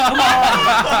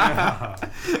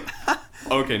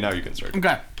Okay, now you can start.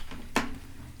 Okay.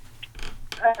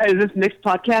 Is this Nick's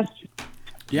podcast?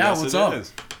 Yeah, Yes, what's it up?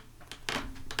 is.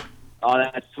 Oh,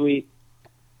 that's sweet.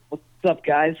 What's up,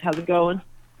 guys? How's it going?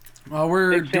 Well,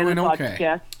 we're Big fan doing of the okay.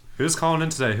 podcast. Who's calling in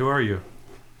today? Who are you?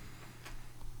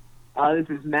 This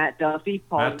is Matt Duffy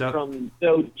calling Matt Duff- from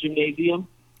the Gymnasium.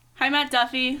 Hi, Matt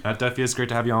Duffy. Matt Duffy, it's great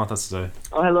to have you on with us today.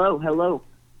 Oh, hello.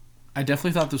 I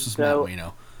definitely thought this was So- Matt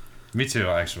Wino. Me too,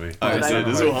 actually. I said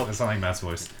It's as not well. It's not like Matt's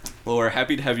voice. Well, we're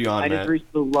happy to have you on, I Matt. just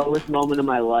reached the lowest moment of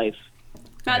my life.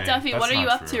 Matt Hey, Duffy, that's what are you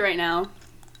not up true. to right now?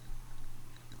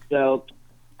 So,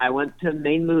 I went to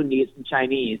Main Moon to get some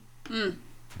Chinese, American.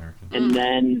 and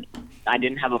then I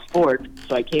didn't have a fork,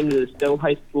 so I came to the Stowe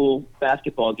High School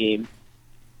basketball game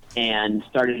and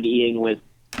started eating with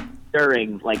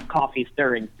coffee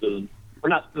stirring spoons. Or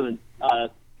not spoons,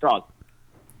 straws.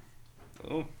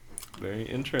 Oh, very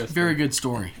interesting. Very good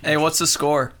story. Hey, what's the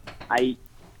score?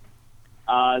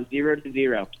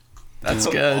 0-0. That's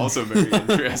good. Also very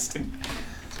interesting.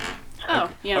 Oh,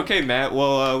 yeah. Okay, Matt.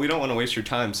 Well, we don't want to waste your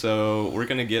time, so we're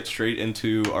gonna get straight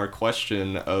into our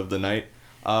question of the night.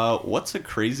 What's a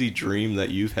crazy dream that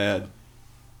you've had?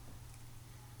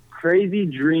 Crazy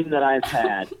dream that I've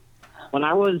had. When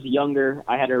I was younger,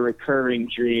 I had a recurring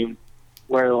dream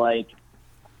where,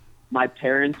 my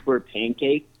parents were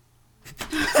pancakes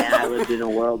and I lived in a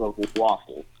world of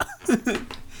waffles.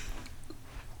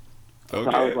 Okay. So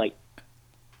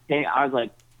I was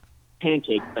like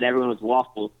pancakes, but everyone was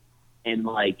waffles, and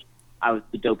I was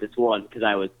the dopest one because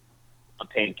I was a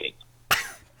pancake.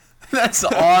 That's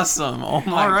awesome. Oh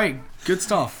my. All right. Good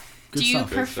stuff. Good Do you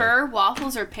stuff. prefer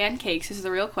waffles or pancakes is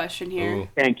the real question here. Ooh.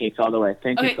 Pancakes all the way.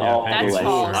 Pancakes Okay, all that's the way.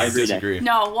 false. I Every day. disagree.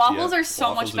 No, waffles Yeah, are so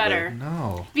waffles much are better.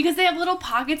 No. Because they have little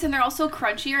pockets and they're also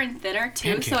crunchier and thinner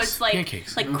too, so Pancakes. it's like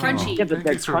Pancakes. crunchy. Yeah, but they're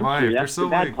Pancakes are crunchy. light. They're That's so the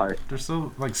bad part. they're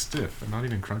so stiff and not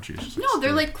even crunchy. It's just, No,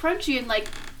 they're stiff. crunchy and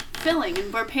filling,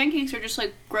 and where pancakes are just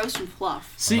gross and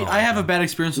fluff. See, Oh, I have a bad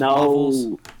experience with No. waffles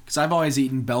because I've always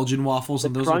eaten Belgian waffles,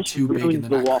 and The those are crunch too big and ruins they're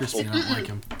the not waffle. crispy. And I don't like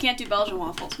them. Can't do Belgian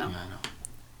waffles, no.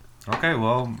 Okay,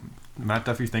 well, Matt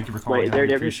Duffy, thank you for calling. Wait, is there a in.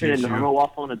 difference between a Appreciate you. normal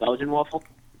waffle and a Belgian waffle?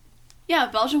 Yeah,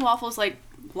 Belgian waffle's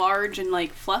large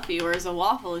and fluffy, whereas a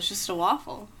waffle is just a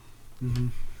waffle.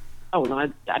 Oh, no,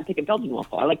 I'd take a Belgian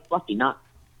waffle. I like fluffy, not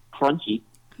crunchy.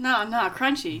 No,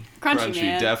 crunchy. Crunchy,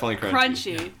 Man. definitely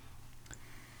crunchy.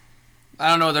 I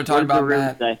don't know what they're talking What does about, the room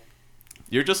Matt. say?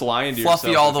 You're just lying to Fluffy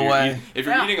yourself. all the If you're way. if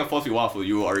you're Yeah. eating a fluffy waffle,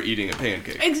 you are eating a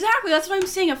pancake. Exactly, that's what I'm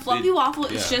saying. A fluffy They- waffle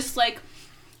is yeah. just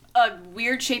a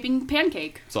weird shaping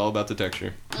pancake. It's all about the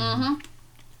texture. Mm-hmm.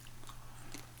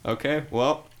 Okay,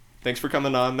 well, thanks for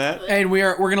coming on, Matt. And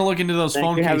we're gonna look into those Thanks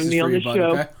phone for having cases me for on you, the bud.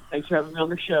 show. Okay. Thanks for having me on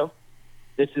the show.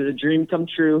 This is a dream come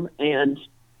true, and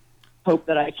hope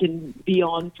that I can be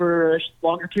on for a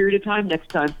longer period of time next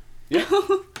time. Yeah,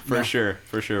 for sure.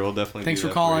 We'll definitely. Thanks do for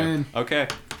that calling you. in. Okay.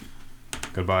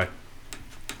 Goodbye.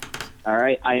 All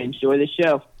right, I enjoy the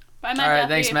show. Bye, Matt All right, Duffy.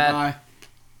 thanks, Matt. Bye.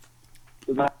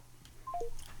 Goodbye.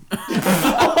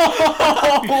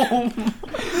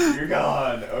 You're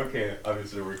gone. Okay,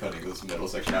 obviously we're cutting this middle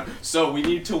section out. So we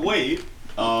need to wait,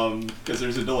 because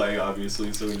there's a delay,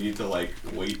 obviously. So we need to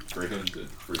wait for him to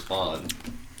respond,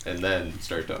 and then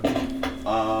start talking.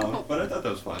 But I thought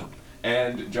that was fun.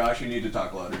 And Josh, you need to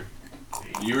talk louder.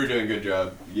 You were doing a good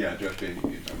job. Yeah, Josh, Bailey, you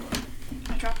need to talk louder.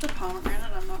 I dropped the pomegranate.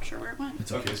 I'm not sure where it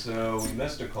went. Okay, so we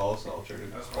missed a call, so I'll try to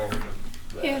call him back.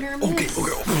 Hit or miss.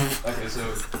 Okay,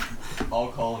 so I'll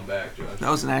call him back, Josh. That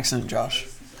was an accident, Josh.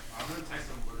 I'm gonna text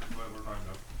him what we're talking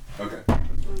Okay.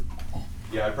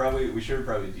 Yeah, we should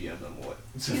probably DM them what.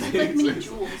 You look like me,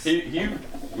 Jules. He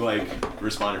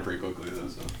responded pretty quickly though,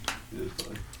 so it is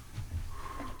fun.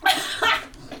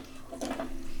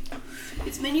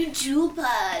 It's my new Jewel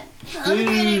Pod.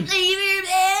 Pomegranate flavor,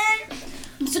 man.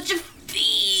 I'm such a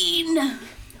fiend.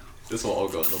 This will all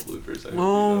go in the bloopers. I hope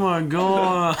Oh you know. my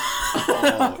god.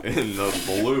 All in the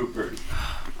bloopers.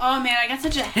 Oh man, I got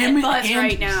such a Hand head me- buzz hand-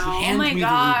 right now. Oh hand my me the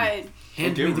god.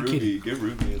 Hand Give me the kitty.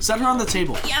 Ruby. Set her on the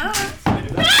table. Yeah.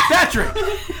 Patrick!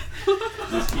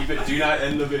 Just keep it. Do not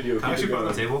end the video. How Keep much it you put on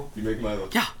the going. table? You make Milo.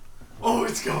 Yeah. Oh,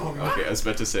 it's gone. Okay, I was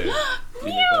about to say. You make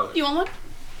Meow. Milo. You want one?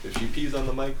 If she pees on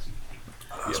the mics.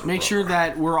 Just make sure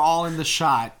that we're all in the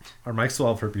shot. Our mics will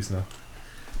have herpes now.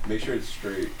 Make sure it's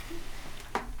straight.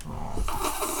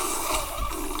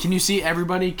 Can you see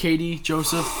everybody? Katie,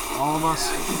 Joseph, all of us?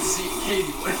 See,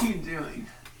 Katie, what are you doing?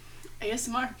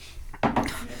 ASMR.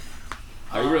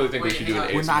 I really think we Wait, should do an hang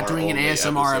ASMR on. We're not doing an only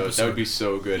ASMR That episode. would be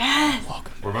so good. Yes.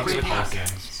 We're about to Wait, call hang on.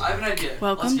 gangs. I have an idea.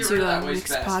 Welcome Let's get rid to of that our waste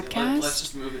next basket. podcast. Let's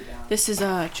just move it down. This is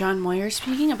John Moyer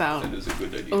speaking about That is a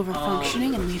good idea.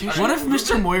 overfunctioning and leadership. What if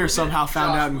Mr. Moyer somehow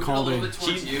found out and Josh, called move it a in? little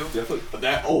bit towards you. Definitely.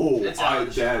 That. Oh, It's out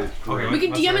of the that is shot. great. We can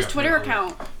Let's DM hurry his up. Twitter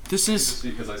account. This is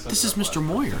Because I said this is that Mr. last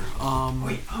Moyer.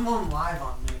 Wait, I'm on live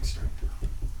on Mixer.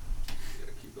 Yeah,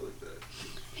 keep it like that.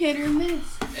 Hit or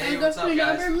miss. Hey, I what's got up, my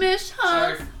guys? number, miss,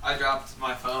 huh? Sorry, I dropped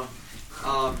my phone.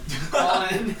 Call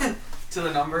in to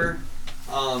the number.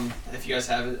 If you guys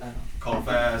have it, I don't know. Call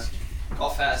fast. Call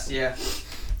fast. Yeah.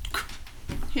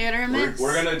 Hit or We're, miss.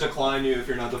 we're gonna decline you if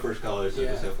you're not the first caller. So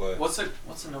Yeah. just FYI. What's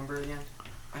the number again?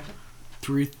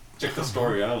 3. Check the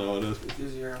story. I don't know what it is.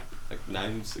 320. Like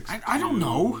 962. I don't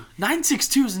know.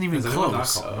 962 isn't even Is anyone not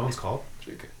close. called? No one's called?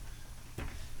 JK.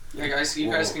 Yeah, guys,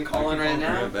 you guys can Whoa, call I in can right call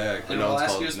now, Grant back, and no I'll one's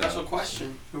ask called you a special now.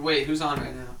 question. Wait, who's on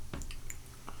right now?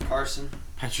 Carson.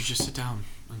 Patrick, just sit down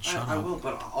and shut I up. will,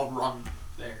 but I'll run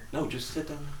there. No, just sit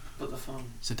down. Put the phone.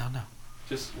 Sit down now.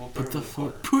 Just we'll Put it the in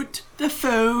phone. corner. Put the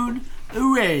phone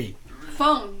away.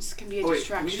 Phones can be a Oh, wait,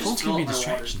 distraction. we just- Phones can be a spilled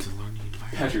my water. distraction to learn the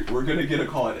environment. Patrick, we're gonna get a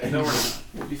call at any moment.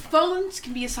 Phones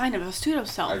can be a sign of a pseudo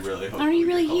self. I really hope. Are you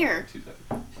we really get a call here? in 2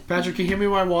 seconds. Patrick, can you hand me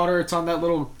my water? It's on that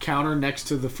little counter next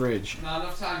to the fridge. Not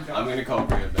enough time, Josh. I'm gonna call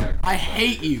Grant back. I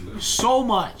hate you so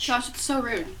much. Josh, it's so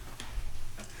rude.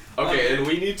 Okay, and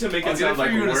we need to make I'll it get it sound for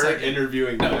like you in a we're second.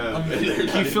 interviewing them. Can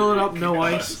you fill it up? No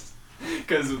ice.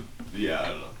 Because yeah, I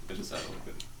don't know. It just sounded like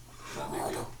it. Not a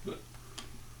big deal, but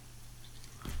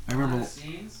I remember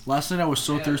last night I was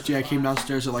so thirsty I came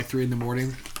downstairs at like 3 in the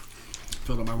morning,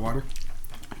 filled up my water,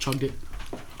 chugged it.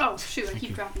 Oh, shoot, I Thank keep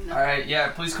you. dropping them. Alright, yeah,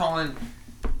 please call in.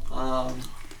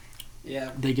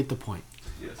 Yeah. They get the point.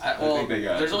 yes, I, I well, think they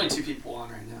got there's it. only 2 people on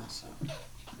right now, so.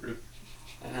 Rip.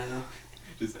 And I know.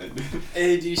 Just end it.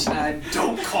 Hey, D. Schneid,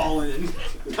 don't call in.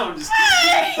 No, I'm just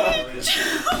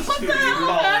kidding. What the hell,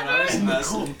 Call in, I'm Patrick? just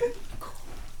messing.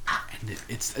 And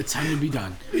it's time to be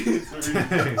done. Dang,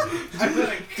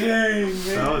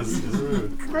 that was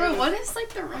rude. Bro, what is like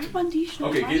the right one? Okay,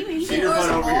 Why do you get hate your it? phone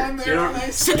over here. Get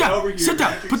over, Sit get down. over here. Sit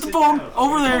down. Patrick, Put the sit phone down.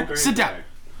 over I'll there. call Grant Sit down. back.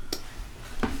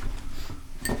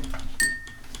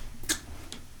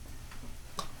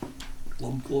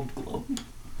 Glub, glub, glub.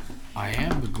 I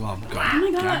am the glove Oh guy.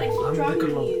 my god, I keep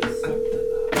dropping these.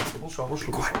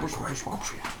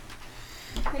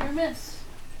 Hit or miss.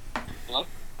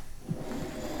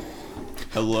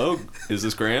 Hello, is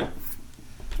this Grant?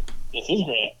 This is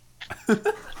it.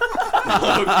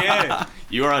 Okay,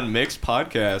 you are on Mixed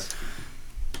Podcast.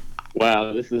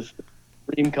 Wow, this is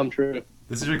dream come true.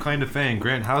 This is your claim to fame.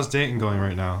 Grant, how's Dayton going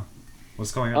right now?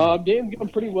 What's going on? Dayton's going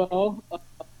pretty well.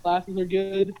 Classes are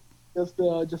good. Just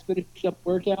finished up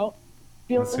workout.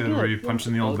 Feeling That's good. Were you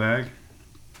punching the old bag?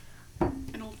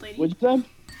 An old lady. What'd you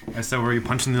say? I said, were you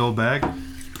punching the old bag?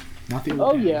 Not the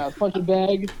Oh yeah, punch a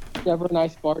bag. Never a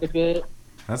nice part of it.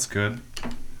 That's good.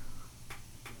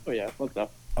 Oh yeah, what's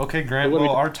up? Okay, Grant. What do we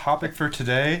Well, do? our topic for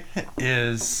today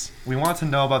is we want to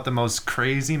know about the most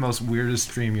crazy, most weirdest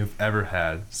dream you've ever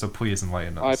had. So please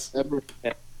enlighten us. I've ever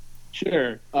had.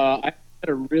 Sure. I had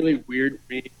a really weird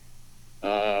dream.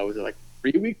 Was it like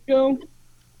 3 weeks ago?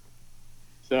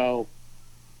 So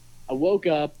I woke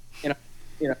up in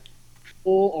a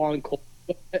full on cold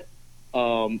sweat.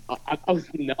 I was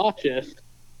nauseous,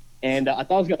 and I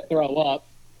thought I was gonna throw up.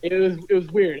 It was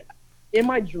weird. In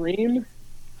my dream,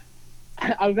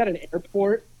 I was at an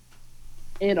airport,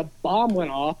 and a bomb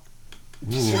went off.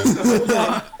 Ooh.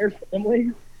 My entire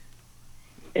family,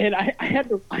 and I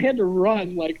had to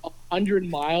run like 100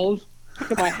 miles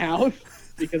to my house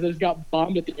because I just got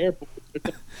bombed at the airport.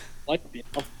 Like, you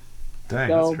know. Dang,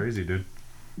 So- that's crazy, dude.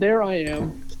 There I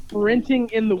am, sprinting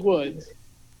in the woods,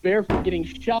 barefoot, getting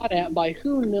shot at by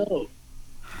who knows.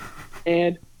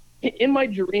 And in my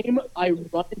dream, I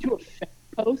run into a fence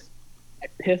post, I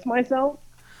piss myself,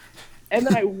 and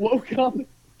then I woke up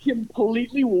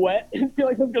completely wet and feel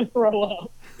like I was gonna throw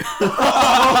up.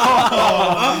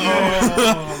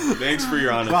 Thanks for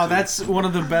your honesty. Wow, that's one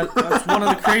of the That's one of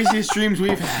the craziest dreams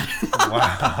we've had.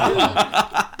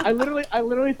 Wow. I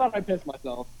literally thought I pissed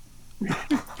myself.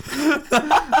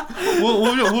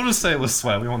 we'll just say it was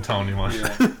sweat. We won't tell anyone.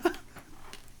 Yeah.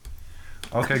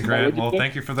 Okay, Grant. Well,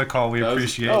 thank you for the call. We That was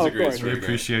appreciate a of great course. story. we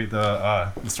appreciate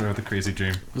the story of the crazy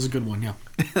dream. It was a good one, yeah.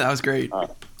 That was great.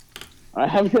 All right,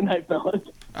 have a good night, fellas.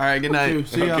 Alright, good night.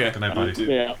 See ya. Okay. Good night, buddy. You too.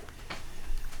 Yeah.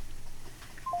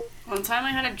 One time I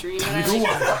had a dream that I like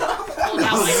pulled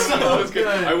out my That was good.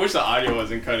 I wish the audio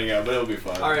wasn't cutting out, but it'll be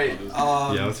fine. Alright,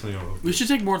 Yeah, let's finish. We should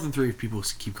take more than 3 if people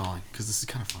keep calling, because this is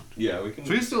kind of fun. Yeah, we can.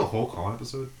 Should we just do a whole call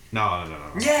episode? No.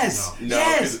 Yes! No,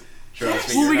 Yes! Trust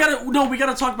me. Well, you're we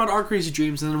gotta talk about our crazy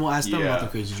dreams, and then we'll ask them about their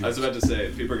crazy I was dreams. about to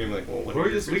say, people are gonna be like, well, what Or are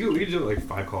we your could crazy do like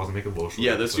 5 calls and make it a little short.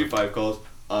 Yeah, let's do 5 calls.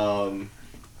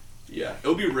 Yeah,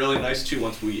 it'll be really nice too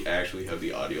once we actually have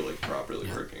the audio like properly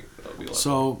working. That'll be a lot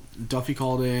So Duffy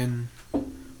called in.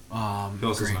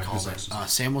 else is Grant not called in. consistent?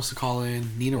 Sam wants to call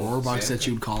in. Nina Rohrbach said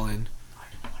she would call in.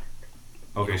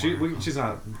 Okay, she's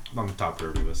not on the top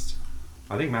priority list.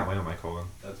 I think Matt Lane might call in.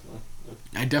 That's fine.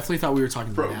 I definitely thought we were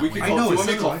talking Bro, about we that. can Wait, call. know, Do you it's want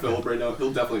me to so call like Philip right now?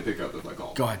 He'll definitely pick up if I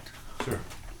call. Go ahead. Sure.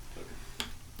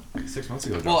 6 months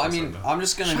ago. Well, I Josh mean, said I'm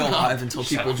just gonna go live until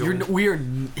people join. We are.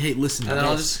 Hey, listen. And then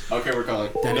I'll that's- just. Okay, we're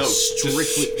calling. That no, is strictly-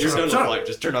 Just turn off Shut the up. light.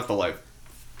 Just turn off the light.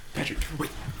 Patrick, wait.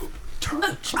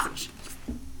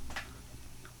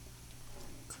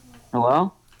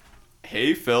 Hello?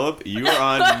 Hey, Philip, you are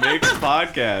on Mixed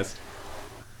Podcast.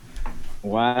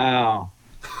 Wow.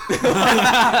 You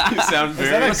sound Is very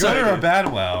that a excited. good or a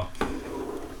bad wow?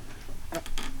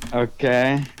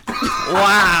 Okay.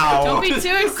 Wow. Don't be too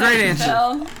excited, Great answer.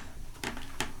 Phil.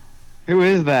 Who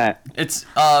is that? It's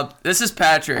this is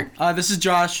Patrick. This is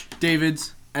Josh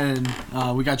Davids, and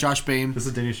we got Josh Bain. This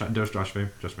is Danny Josh Fame.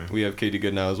 We have Katie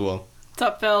Good now as well. What's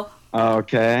up, Phil?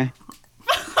 Okay.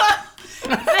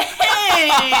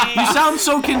 Hey! You sound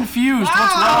so confused.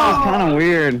 What's wrong? Kind of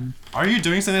weird. Are you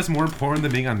doing something that's more important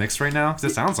than being on Mixed right now? Because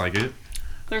it sounds like it.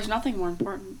 There's nothing more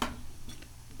important.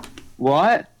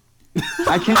 What?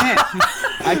 I can't.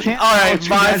 All right, know what you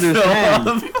bye, guys are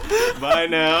saying. Phil. Bye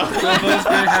now. It was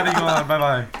great having you on. Bye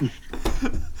bye.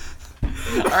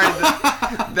 All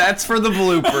right, that's for the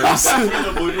bloopers.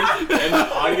 And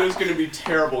the audio is gonna be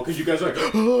terrible because you guys are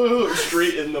like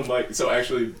straight in the mic. So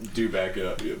actually, do back it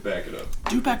up. Yeah, back it up.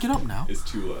 Do back it up now. It's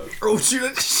too loud. Bro,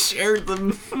 you shared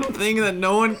the thing that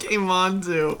no one came on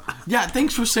to. Yeah,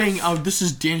 thanks for saying. This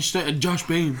is Dan and Josh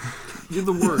Bain. You're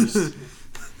the worst.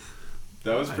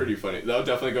 That was pretty funny. That'll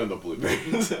definitely go in the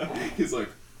bloopers. He's like,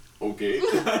 okay.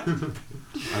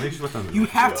 I think she left on the. You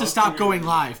have to stop going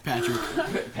live, Patrick.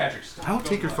 Patrick, stop. I'll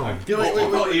take your phone. Wait, I'll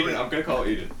call Aiden. I'm gonna call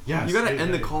Aiden. Yes. You gotta hey,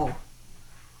 end the hey. call.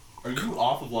 Are you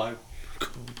off of live?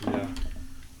 Yeah.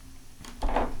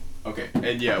 Okay,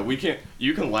 and yeah, we can't.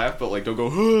 You can laugh, but like don't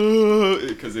go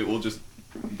because it will just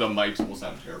the mics will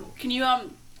sound terrible. Can you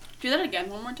do that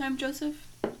again one more time, Joseph?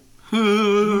 Thank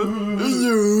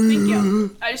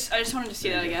you. I just wanted to see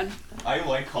that again. I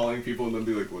like calling people and then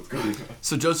be like, "What's going on?"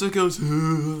 So Joseph goes,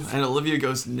 and Olivia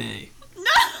goes, nay.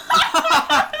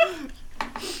 That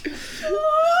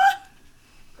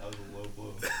was a low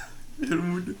blow.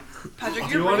 Patrick,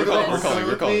 Do you're you want to go ruthless. calling,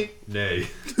 we're calling. Nay.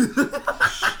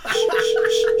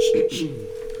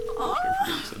 Aw.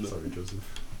 Sorry, Joseph.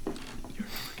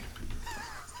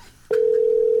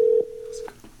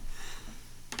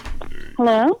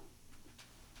 Hello?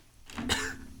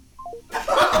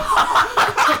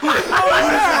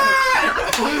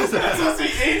 That's the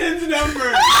Aiden's number.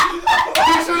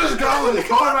 You should just go with it.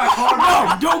 Call her back. Call her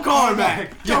back. Don't call her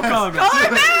back. Don't call her back.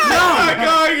 Oh my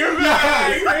God, you're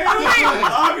back.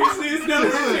 Obviously, it's never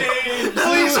changed.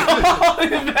 Please call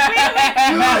him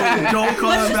back. Don't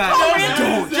call her back.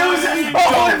 Don't. Joseph.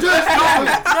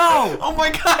 No. Oh my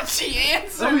god, she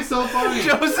answered. That'd be so funny.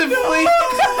 Joseph, please.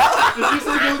 If you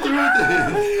still go through with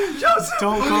it. Joseph,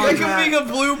 Don't call her that could back. be a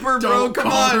blooper, bro. Don't Come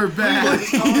call on. her back.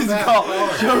 Please call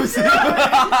Joseph.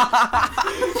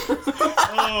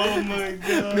 Oh my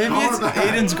God. Maybe it's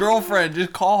Aiden's girlfriend.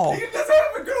 Just call. He doesn't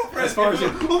have a girlfriend. As far as you.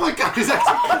 Oh my god, is that.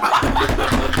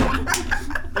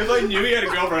 If I knew he had a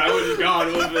girlfriend, I would have gone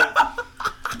with it.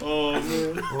 Oh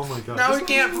man. Oh my god. Now we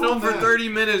can't film for 30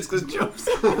 minutes because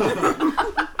Joseph.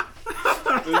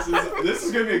 This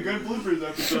is gonna be a good bloopers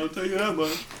episode. I'll tell you that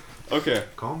much. Okay.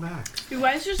 Call him back. You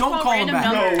guys just Don't call call him random back.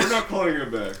 No, numbers. we're not calling her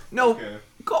back. No. Okay.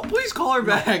 Please call her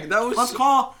back. That was. Let's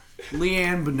call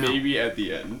Leanne, but no. Maybe at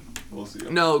the end. We'll see.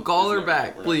 No, call her No,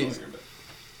 back, we're not please. calling her back.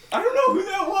 I don't know who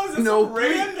that was. It's No, so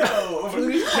random.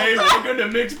 Hey, welcome to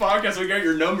Mixed Podcast. We got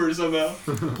your number somehow.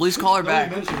 Please call her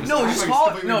back. mention it. No, It's just like call.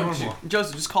 completely No, normal.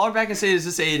 Joseph, just call her back and say, "Is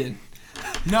this Aiden?"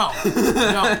 No.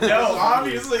 No. No,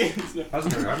 obviously. It's not. How's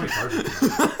my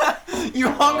card? You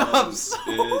hung up. So...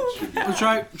 It should be. Well,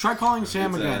 try calling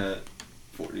Sam It's again. at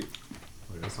 40. Okay,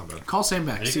 that's not bad. Call Sam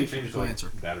back. And you See can if change he'll like answer.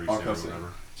 battery I'll saver call or Sam.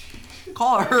 whatever.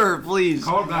 Call her, please.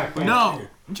 Call her back. Please. No.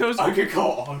 Joseph. I could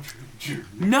call Audrey Jr.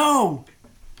 No.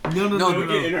 No. No, We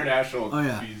get international Oh,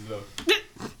 yeah. fees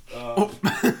though.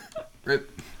 Rip.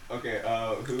 Okay,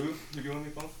 who do you want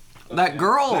me to call? That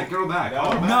girl. That girl back.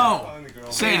 Call her back. No. Calling the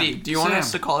girl. Sam. Katie, do you want Sam.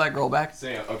 us to call that girl back?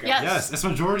 Sam. Okay. Yes. Yes, it's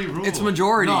majority rule. It's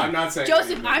majority. No, I'm not saying. Joseph,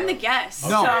 anything, I'm the bro. guest. No,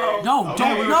 So no, Okay,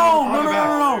 don't, we were no, calling no, her no, back.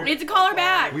 no, we no. need to call her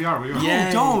back. We are. Yeah.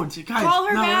 No, don't. Guys, Call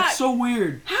her no, back. that's so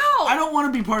weird. How? I don't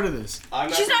want to be part of this.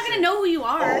 I'm She's not gonna say- know who you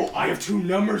are. Oh, I have 2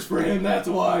 numbers for him. That's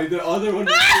why the other one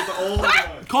is the old one.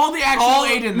 Call the actual Call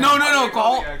Aiden. No, then. no, no.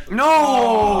 Call. the actual-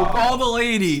 No. Call the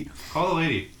lady. Call the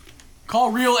lady.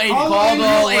 Call real Aiden. Call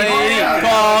the lady.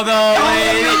 Call the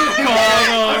lady.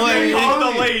 Call the lady. Call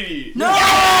the lady. No!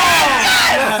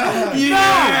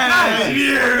 Yeah.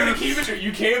 We're gonna keep it.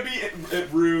 You can't be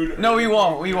rude. No, we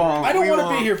won't. We won't. I don't We want to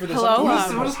won't. be here for this. Hello,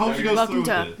 We'll just hope she goes Welcome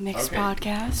through to with it. Mixed Okay.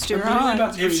 Podcast. I'm You're literally on.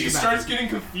 about to If go she back. starts getting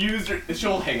confused,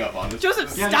 she'll hang up on us.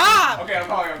 Joseph, Yeah, stop! Okay, I'm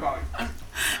calling.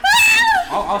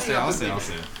 I'll say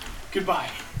it. Goodbye.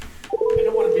 I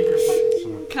don't want to be here for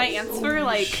this. Can I answer?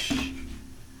 Like,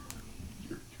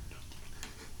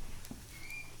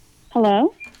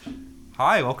 Hello?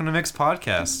 Hi, welcome to Mixed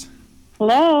Podcast.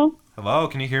 Hello? Hello,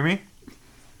 can you hear me?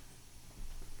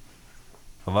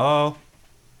 Hello?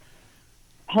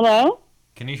 Hello?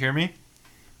 Can you hear me?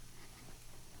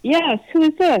 Yes, who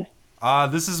is this?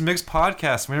 This is Mixed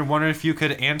Podcast. We were wondering if you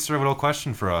could answer a little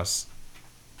question for us.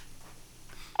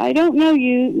 I don't know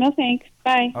you. No thanks.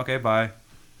 Bye. Okay, bye.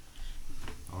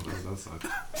 Oh, that sucked.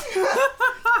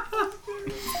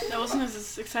 that wasn't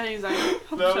as exciting as I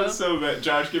hoped That so. was so bad.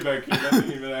 Josh, get back here. That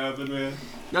didn't even happen, man.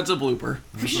 That's a blooper.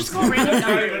 We should just call random That's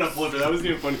not even a numbers. blooper. That wasn't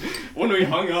even funny. When we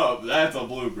hung up, that's a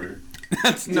blooper.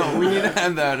 That's no. We need to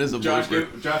have that as a Josh,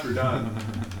 blooper. Josh, we're done.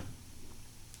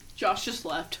 Josh just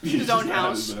left his own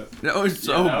house. That was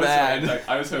so Yeah, bad.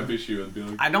 I was having issue with being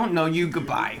like, I don't know you.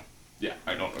 Goodbye. yeah,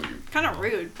 I don't know you. Kind of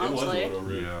rude, It was a honestly. little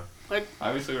rude. Yeah. Like,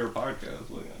 Obviously, we're a podcast.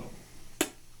 Like, I don't.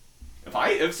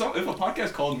 If a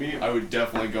podcast called me, I would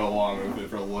definitely go along with it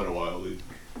for a little while at least.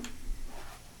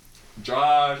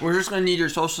 Josh. We're just gonna need your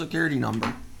social security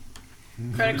number.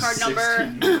 credit card 16 number.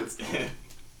 minutes.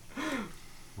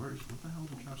 What the hell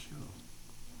did Josh go?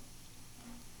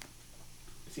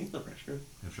 Is he in the restroom?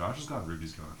 If Josh has got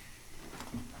Ruby's gone.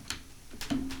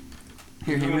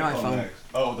 Here, give me my Call phone. next.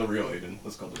 Oh, the real Aiden.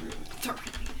 Let's call the real Aiden.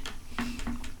 Okay,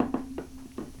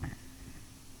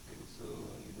 so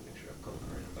I need to make sure I'm calling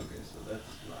right. Okay, so that's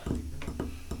not.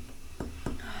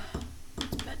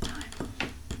 It's bedtime.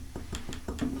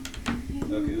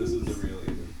 Okay, this is the real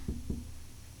Aiden.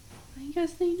 I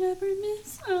guess they never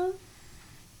miss. Oh,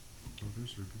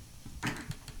 there's Ruby.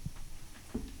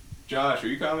 Josh, are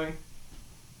you coming?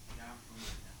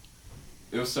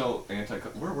 It was so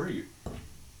Where were you?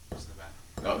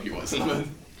 Oh, he wasn't.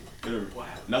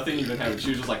 Nothing even happened. She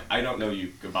was just like, I don't know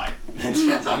you. Goodbye. I'm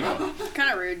going.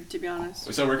 Kind of rude, to be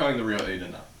honest. So we're calling the real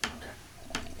Aiden now.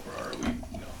 Okay. Or are we?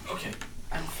 No. Okay.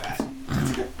 I'm fat.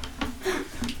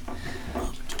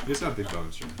 He's got big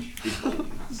bones, Josh.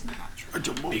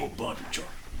 Big butt.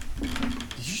 Did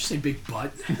you just say big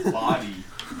butt? Body.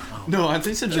 No, I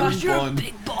think it's Josh, big you're a bun.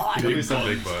 big boy. Maybe some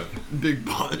big butt. Big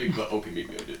bun. Big butt. Okay,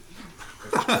 maybe I did.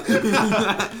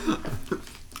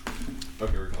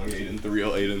 Okay, we're calling Aiden the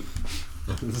real Aiden.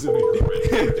 This is gonna be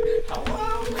great.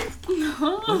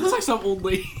 Hello. Looks like some old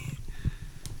lady.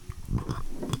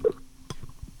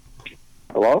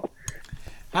 Hello?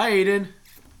 Hi, Aiden.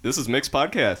 This is Mixed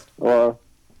Podcast. Hello?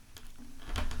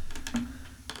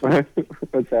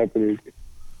 What's happening?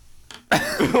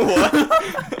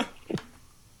 What?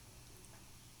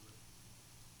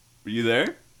 Were you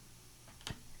there?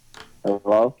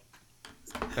 Hello?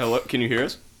 Hello? Can you hear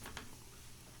us?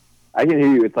 I can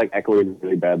hear you. It's like echoing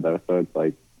really bad though, so it's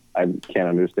like I can't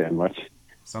understand much.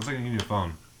 Sounds like you need a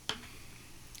phone.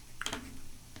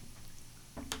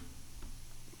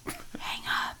 Hang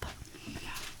up.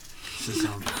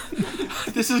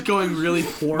 This is going really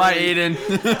poorly. Bye, Aiden.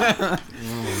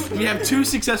 We have 2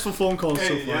 successful phone calls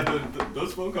so far. yeah,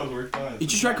 those phone calls worked fine.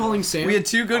 Did you try calling Sam? We had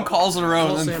 2 good calls in a row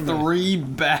Call and Sam then back. 3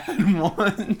 bad You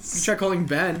ones. try calling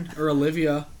Ben or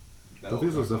Olivia.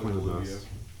 Duffy's was definitely the best.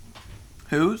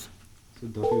 Whose? So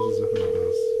Duffy's was definitely the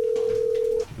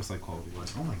best. Just like quality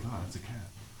wise. Oh my god, it's a cat.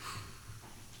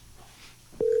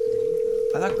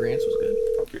 I thought Grant's was good.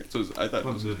 Okay, so I thought.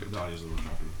 Well, the audio's a little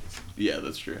choppy. Yeah,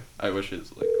 that's true. I wish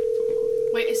it's like.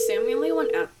 Wait, is Sam the only one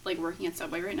at, like, working at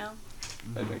Subway right now?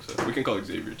 I think so. We can call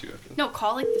Xavier too after. No,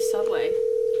 call, like, the Subway.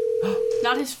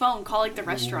 Not his phone. Call, like, the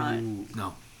restaurant.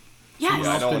 No. Yes. Someone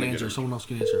I else don't can wanna get answer. her. Someone else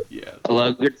can answer. Yeah.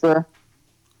 Hello, good sir?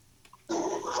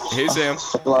 Hey Sam.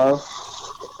 Hello?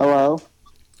 Hello?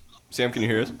 Sam, can you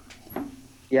hear us?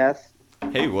 Yes?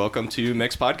 Hey, welcome to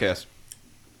Mixed Podcast.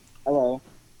 Hello?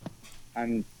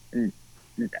 I'm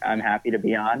happy to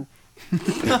be on.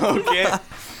 Okay.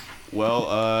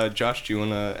 Well, Josh, do you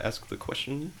want to ask the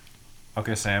question?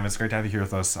 Okay, Sam, it's great to have you here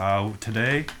with us.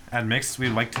 Today at Mixed, we'd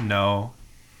like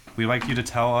you to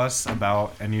tell us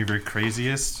about any of your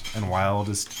craziest and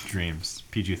wildest dreams.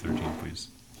 PG-13, please.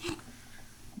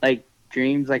 Like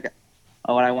dreams, like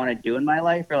what I want to do in my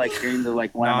life, or like dreams of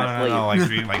like when I'm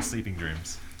asleep. No, like sleeping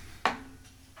dreams.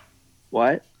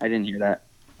 What? I didn't hear that.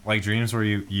 Like dreams where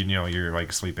you're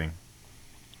like sleeping.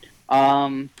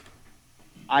 I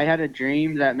had a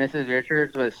dream that Mrs.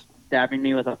 Richards was stabbing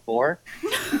me with a fork.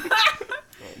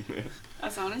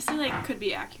 That's honestly like could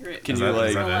be accurate. Can in you real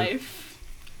like? life?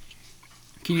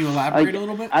 Can you elaborate Like, a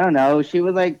little bit? I don't know. She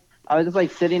was like, I was just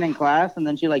like sitting in class, and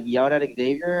then she like yelled at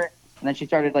Xavier, and then she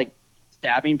started like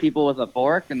stabbing people with a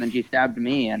fork, and then she stabbed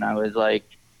me, and I was like,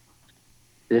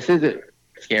 this is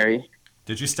scary.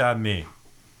 Did you stab me?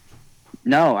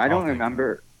 No, I don't thank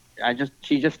remember.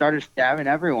 She just started stabbing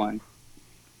everyone.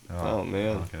 Oh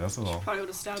man. Okay, that's a little. Probably would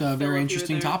have stabbed It's a Phil very if you were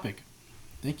interesting there. topic.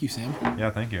 Thank you, Sam. Yeah,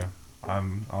 thank you.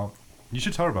 You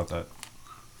should tell her about that.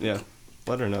 Yeah,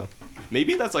 let her know.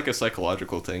 Maybe that's like a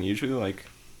psychological thing. Usually, like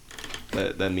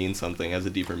that means something, has a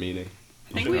deeper meaning.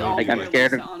 I think we all Like hear I'm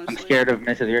scared Lisa, of honestly.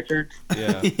 Mrs. Richards.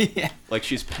 Yeah. Yeah. Like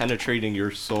she's penetrating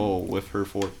your soul with her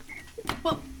fork.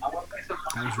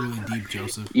 That was really deep,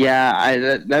 Joseph.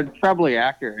 Yeah, that's probably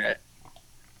accurate.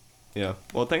 Yeah.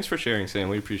 Well, thanks for sharing, Sam.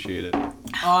 We appreciate it. Sam,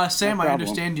 No I problem.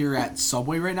 understand you're at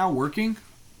Subway right now working.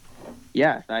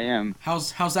 Yes, I am.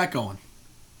 How's that going?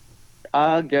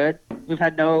 Good. We've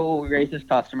had no racist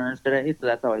customers today, so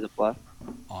that's always a plus.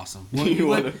 Awesome. Well, You you,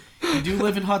 wanna- you do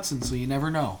live in Hudson, so you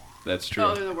never know. That's true.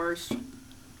 Oh, they're the worst.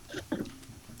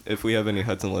 If we have any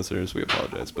Hudson listeners, we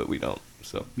apologize, but we don't.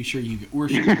 So. We're sure you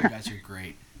guys are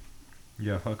great.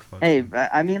 Yeah, fuck. Hey,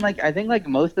 I mean, like, I think, like,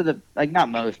 most of the, like, not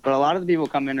most, but a lot of the people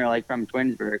come in are, like, from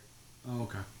Twinsburg. Oh,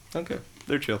 okay. Okay.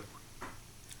 They're chill.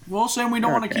 Well, Sam, we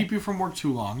don't want to Okay. keep you from work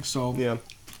too long, so Yeah.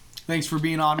 thanks for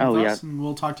being on Oh, with yeah. us, and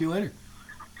we'll talk to you later.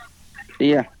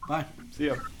 See ya. Bye. See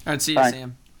ya. Alright, see you, Bye.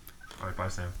 Sam. Alright, bye,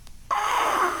 Sam.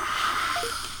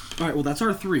 All right, well, that's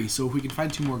our 3, so if we can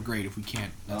find 2 more, great. If we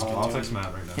can't, that's good. I'll text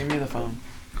Matt right now. Give me the phone.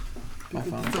 My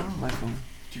phone. My phone.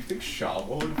 Do you think Shava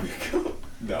would pick up?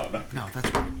 No, not. No,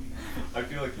 that's right. I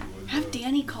feel like you would. Have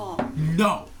Danny call.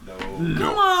 No. No.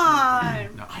 Come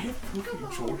on. No. I have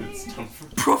Profit Jordan's number.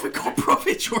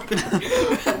 Profit Jordan.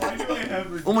 Why do I have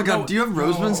her? Oh my god, do you have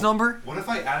Roseman's number? What if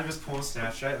I added his phone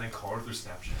Snapchat and then call her through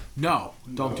Snapchat? No,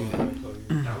 don't do that.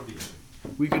 That would be good.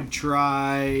 We could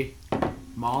try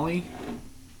Molly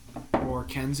or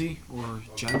Kenzie or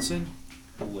Jensen.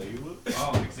 Layla?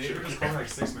 Oh, Xavier just called me like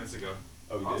 6 minutes ago.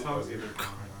 Oh, we I'll did? tell Xavier to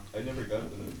call right now. I never got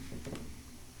it.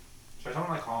 Should I tell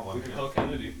him I call him We one could minute? call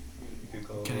Kennedy. We could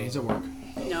call. Kennedy's at work.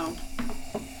 No.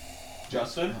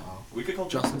 Justin? We could call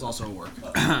Justin's also at work.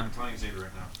 I'm telling Xavier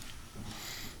right now.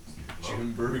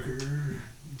 Jim Burger.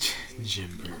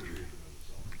 Jim Burger.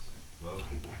 Hello?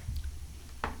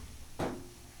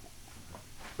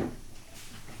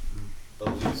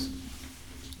 Elise.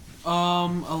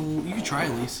 You could try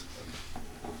Elise.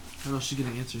 I don't know if she's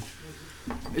gonna answer.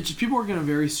 It's just people are gonna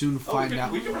very soon find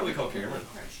out. We could probably call Cameron.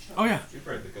 Oh yeah, You'd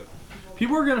probably pick up.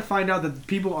 people are gonna find out that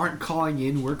people aren't calling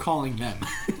in. We're calling them.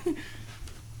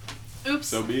 Oops.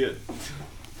 So be it.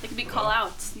 They could be call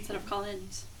outs instead of call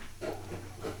ins.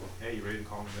 Hey, you ready to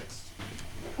call me next?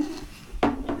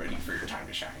 Ready for your time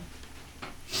to shine.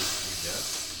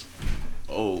 Yes.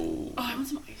 Oh. Oh, I want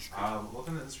some ice cream. Look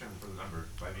on the Instagram for the number.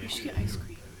 I mean, We if should you, get ice if you-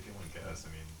 cream. If you want to guess,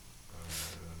 I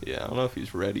mean. Yeah, I don't know if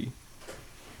he's ready.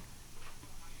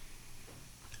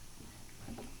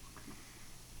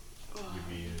 You'd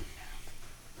be,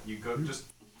 you go just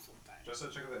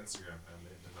check out the Instagram and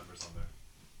the number's on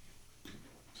there.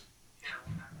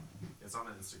 It's on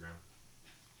the Instagram.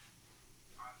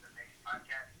 On the next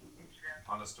podcast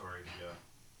Instagram? On the story,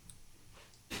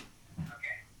 yeah.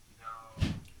 Okay, so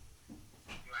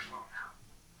do I call now?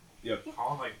 Yep.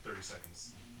 Call in like 30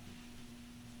 seconds.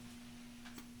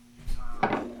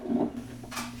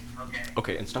 Okay.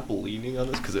 Okay, and stop leaning on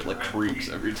this because it like creaks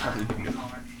every time.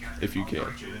 If you can.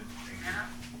 Jaden.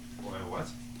 Wait, what?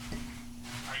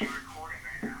 Are you recording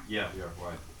right now? Yeah, we are.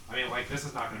 Why? I mean, like, this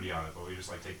is not going to be on it, but we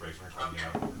just, like, take breaks when we're cutting it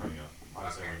up. We're cutting it up.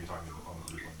 Honestly, when you're talking to the phone,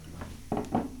 the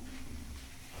right now.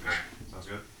 Okay, sounds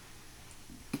good?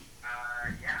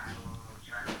 Yeah, I will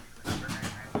try to look for the number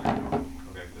next time.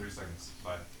 Okay, 30 seconds.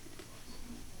 Bye.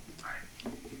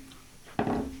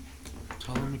 Bye.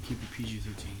 Tell them to keep it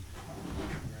PG-13.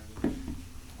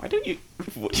 Why don't you?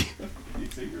 What?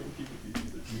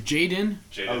 Jaden.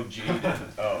 Oh, Jaden.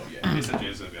 Oh, yeah. He said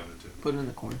Jaden's going to be on there, too. Put it in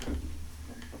the corner.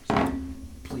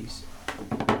 Please.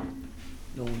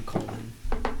 No one called in.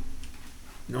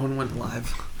 No one went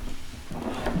live.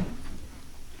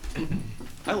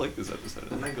 I like this episode.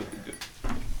 I think it'll be good.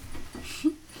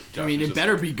 I mean, it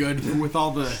better be good with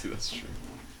all the That's true.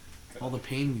 all the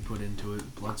pain we put into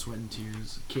it, blood, sweat, and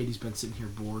tears. Katie's been sitting here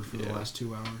bored for the Yeah. last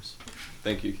 2 hours.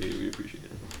 Thank you, Katie. We appreciate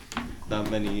it. Not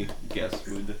many guests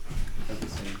would have the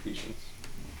same patience.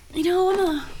 You know,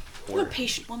 I'm Or a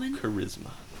patient woman.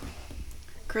 charisma.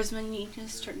 Charisma,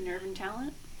 neatness, nerve, and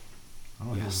talent. I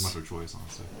don't think this is much of a choice,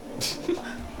 honestly.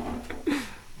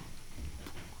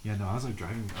 Yeah, no, I was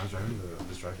driving, and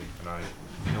I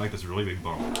hit like this really big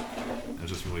bump. It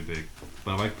was just really big.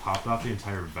 But I like popped off the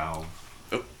entire valve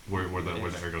where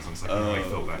the air goes in, so I can like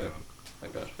fill back up. I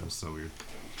gotcha. It was so weird.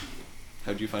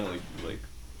 How'd you finally do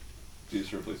you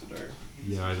just replace the tire?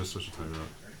 Yeah, I just switched the tire up.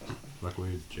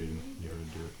 Luckily, Jaden knew how to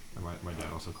do it. And my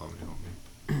dad also called me to help me.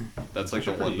 That's like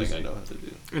the one thing I know how to do.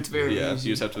 It's very Yeah, easy.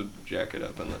 you just have to jack it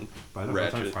up and then But I don't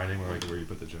ratchet know it. finding where you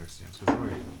put the jack stands. So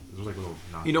there's like little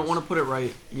notches. You don't want to put it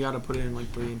right. You got to put it in like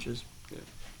 3 inches.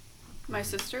 My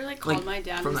sister called Like, my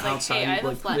dad from and was the like, outside, "Hey, I have a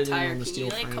like, put flat it in tire. on the Can steel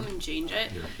you frame. come and change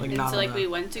it?" Yeah. Like And not so on we the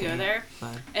went to go there,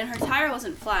 side. and her tire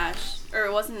wasn't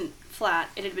it wasn't flat.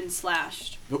 It had been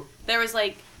slashed. There was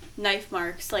knife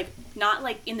marks, not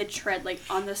in the tread,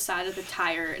 on the side of the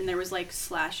tire, and there was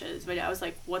slashes. But I was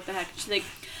like, "What the heck?" She's like,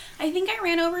 "I think I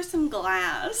ran over some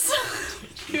glass."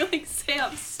 You're like,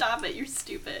 "Sam, stop it! You're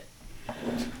stupid." You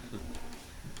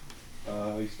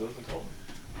still have the call?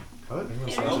 What?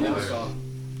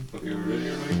 Okay, we're ready,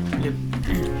 everybody?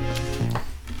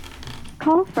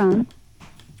 Call from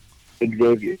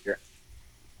Xavier.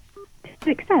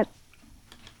 accept.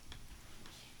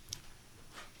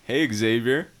 Hey,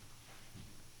 Xavier.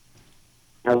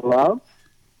 Hello?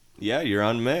 Yeah, you're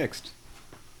on Mixed.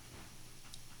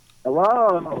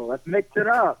 Hello, let's mix it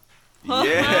up. Yeah!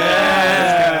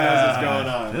 This guy knows what's going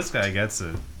on. This guy gets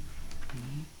it.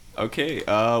 Okay,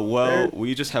 well,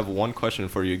 we just have one question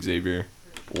for you, Xavier.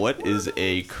 What is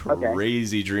a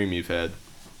crazy dream you've had?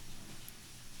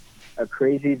 A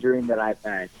crazy dream that I've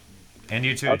had. And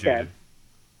you too, Okay.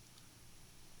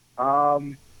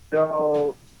 Jaden.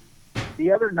 So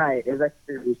the other night, it was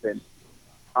actually recent,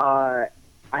 I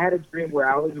had a dream where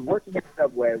I was working at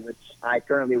Subway, which I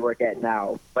currently work at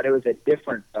now, but it was a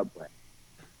different Subway.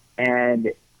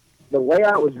 And the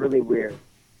layout was really weird.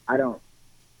 I don't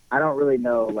really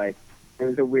know, it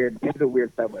was a weird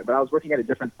Subway, but I was working at a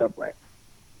different Subway.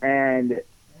 And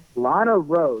Lana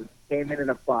Rhodes came in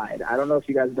and applied. I don't know if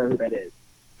you guys know who that is.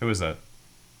 Who is that?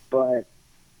 But,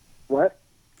 what?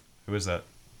 Who is that?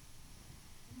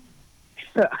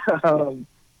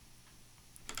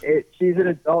 She's an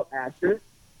adult actress.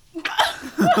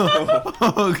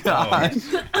 Oh God.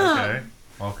 Okay.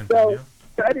 Well, continue.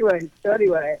 So anyway,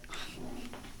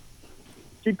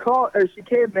 she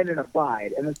came in and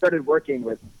applied, and then started working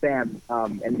with Sam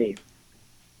and me.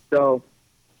 So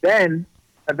then,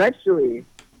 eventually,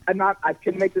 I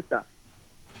couldn't make this up.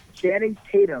 Channing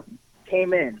Tatum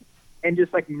came in and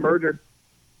just murdered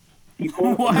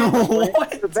people.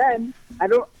 What? So then I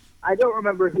don't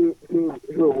remember who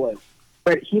it was,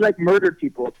 but he murdered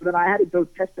people. So then I had to go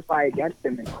testify against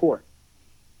him in court.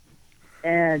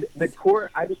 And I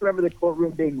just remember the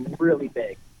courtroom being really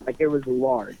big, it was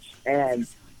large. And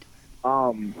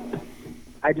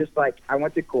I just I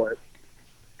went to court,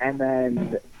 and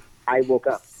then I woke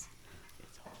up.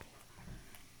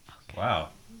 Wow.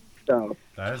 So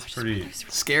that is pretty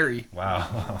scary.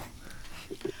 Wow.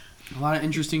 A lot of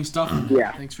interesting stuff.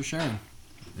 Yeah. Thanks for sharing.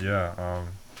 Yeah.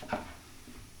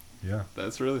 Yeah.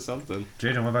 That's really something.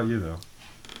 Jaden, what about you though?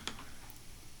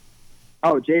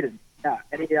 Oh, Jaden. Yeah.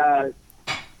 And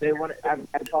they want to.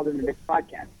 I called in the next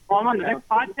podcast. Oh, I'm on the next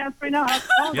podcast right now. How's it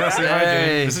going, Yeah, say guys? hi,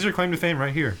 Jaden. This is your claim to fame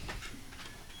right here.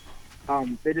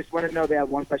 They just want to know. They have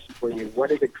one question for you.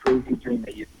 What is a crazy dream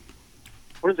that you?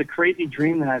 What is a crazy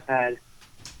dream that I've had?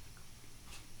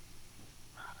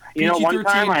 You know, one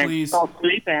time I fell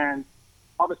asleep and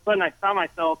all of a sudden I found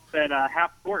myself at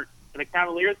half court at a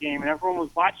Cavaliers game, and everyone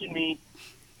was watching me,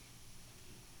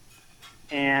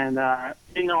 and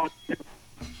didn't know what to do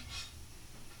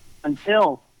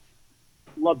until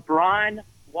LeBron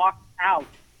walked out,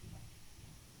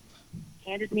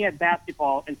 handed me a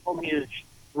basketball, and told me to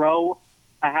throw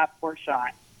a half court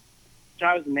shot, which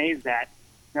I was amazed at.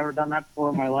 Never done that before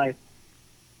in my life.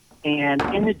 And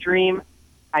in the dream,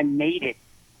 I made it.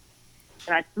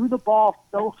 And I threw the ball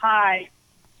so high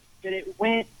that it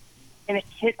went and it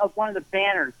hit one of the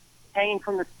banners hanging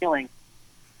from the ceiling.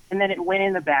 And then it went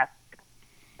in the basket.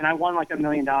 And I won $1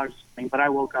 million or something, but I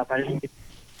woke up. I didn't get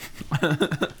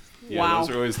Yeah, those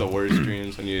are always the worst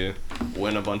dreams when you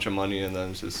win a bunch of money and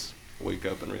then just wake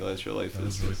up and realize your life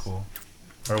is really cool.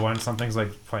 Or when something's like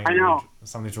playing. I know.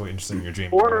 Something's really interesting in your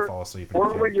dream. You Or fall asleep.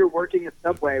 or when you're working a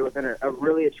subway with a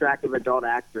really attractive adult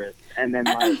actress, and then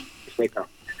like you wake up.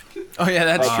 Oh yeah,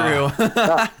 that's true.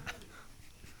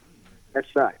 That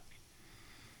sucks.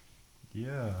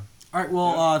 Yeah. All right.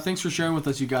 Well, thanks for sharing with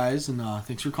us, you guys, and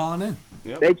thanks for calling in.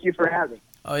 Yep. Thank you for having me.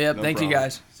 Oh yeah, No thank you problem.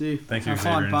 guys. See you. Thank you, Have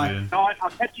Xavier fun. and Bye. Jaden. No, I'll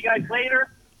catch you guys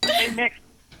later. Hey, Nick.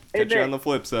 Hey, Catch you Nick. on the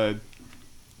flip side.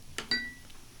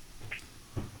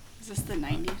 Is this the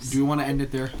 90s? Do we want to end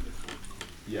it there?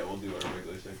 Yeah, we'll do our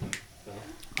regular segment. So.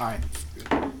 All right.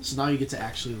 So now you get to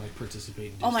actually like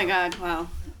participate. And do Oh my stuff. god, wow.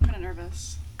 I'm kind of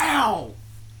nervous. Ow!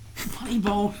 Funny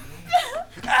bone.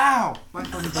 Ow! My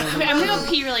funny bone. Okay, I'm gonna go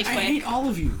pee really I quick. hate all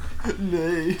of you.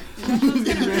 Nay.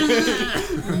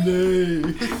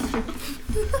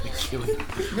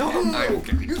 No.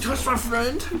 You touched my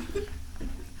friend.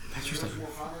 That's just like.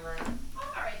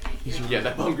 Yeah,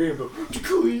 that bomb green, but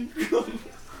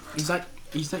He's not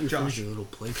your friend, your little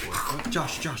playboy.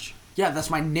 Josh. Yeah, that's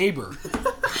my neighbor. Did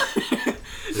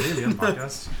he be on the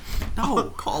podcast? No,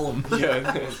 call him.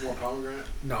 yeah.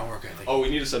 No, we're okay. Oh, we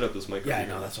need to set up this mic. Yeah, I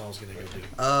know. That's what I was gonna go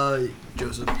do.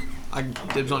 Joseph, I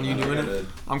dibs on you doing it.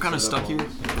 I'm kind of stuck here.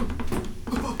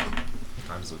 What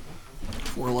time is it?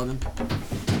 4:11.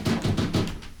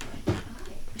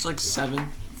 It's like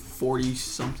 7:40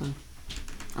 something.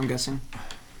 I'm guessing.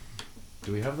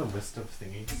 Do we have the list of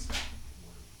thingies?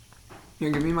 Here,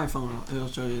 give me my phone. It'll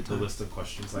show you the The time. list of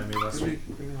questions I made last week?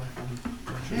 Give me my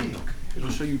phone. It'll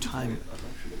show you time. I'm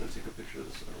actually gonna take a picture of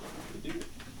this. So I don't know how to do it.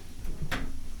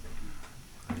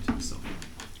 I take a selfie.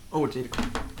 Oh, it's 8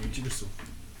 o'clock.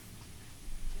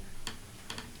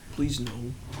 Please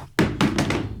no.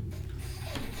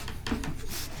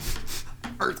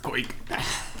 Earthquake.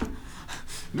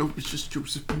 Nope, it's just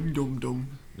Josephine Dum Dum.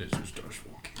 This is Josh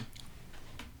walking.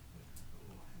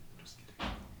 Just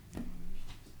kidding.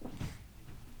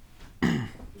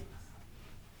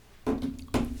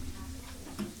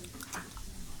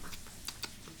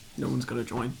 No one's gonna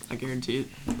join. I guarantee it.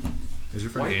 Is your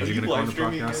friend Why- are Angie you gonna come on the live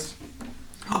streaming podcast?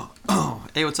 Oh,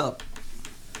 hey, what's up?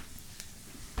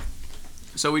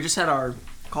 So we just had our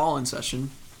call-in session.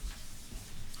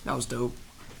 That was dope.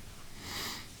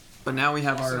 But now we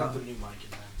have our. new mic in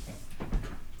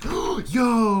there.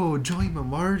 Yo, Joey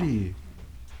Mamarty.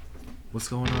 What's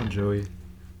going on, Joey?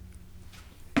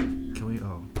 Can we?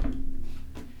 Oh,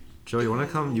 Joey, you wanna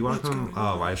come?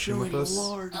 Live stream with us?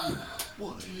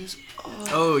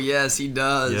 Oh yes, he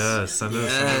does. Yeah, send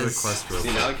us a request real See,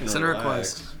 quick. now I can Send a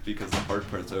relax request. because the hard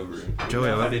part's over. Joey,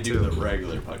 I I love you didn't do too. the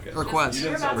regular podcast. Request. You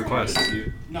didn't send Request. request.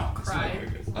 You, No. Cry.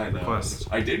 I know. Request.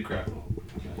 I did cry.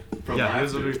 From Yeah, he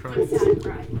was laughter. literally crying.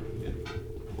 Cry.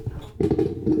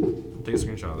 Take a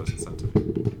screenshot of this and send it to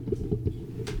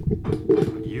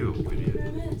me. You idiot.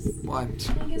 Why?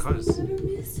 Cause. You're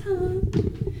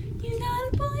not a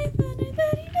boyfriend, and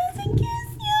that he doesn't kiss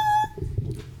you.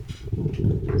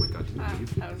 Oh my god, did you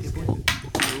leave? That was good.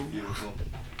 Beautiful.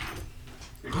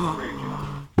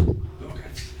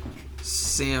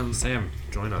 Sam,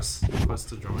 join us. Request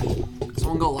to join.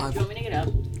 someone go live. Do you want me to get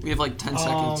up? We have like 10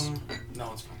 seconds.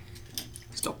 No, it's fine.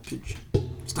 Stop, pitch.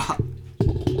 Stop.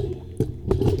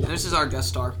 And this is our guest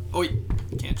star. Oh, wait.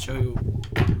 Can't show you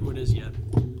who it is yet.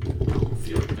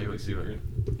 Feel like maybe see what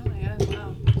Oh my god,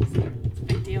 wow. It's a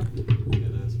big deal.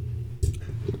 it is.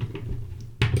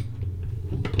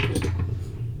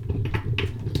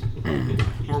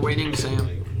 We're waiting, Sam.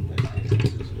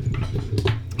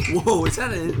 Whoa, is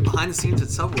that it? Behind the scenes at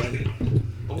Subway?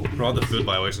 For all the food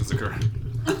violations occur.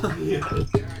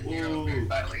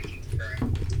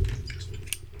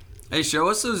 Hey, show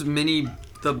us those mini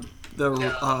the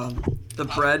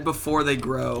bread before they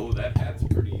grow. Oh, that hat's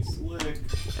pretty slick.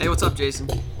 Hey, what's up, Jason?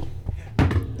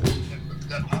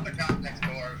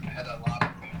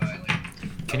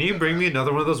 Can you bring me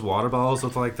another one of those water bottles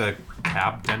with like the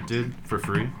cap dented for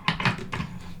free?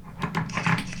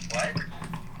 What?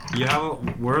 You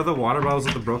have. Where are the water bottles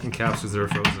with the broken caps because they're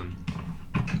frozen?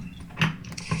 I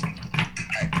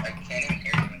can't even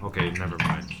hear you. Okay, never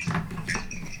mind.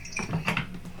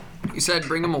 You said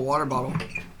bring him a water bottle.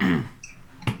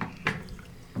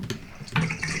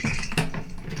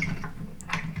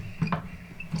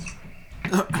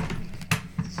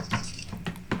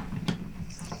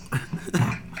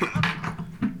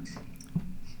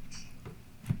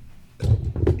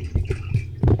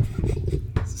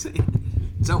 Is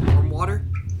that warm water?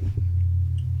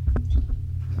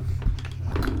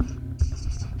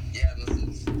 Yeah, this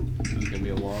is. This is gonna be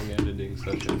a long editing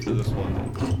session for this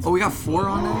one. Oh, we got 4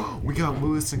 on there? We got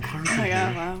Lewis and Clark. Oh my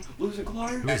god, wow. Lewis and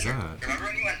Clark. Who is that? Remember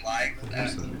when you went live with that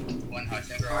one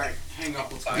Hudson girl? Hang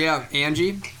up. Yeah,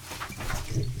 Angie.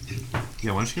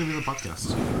 Yeah, when's she gonna do the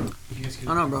podcast? I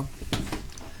don't know, bro.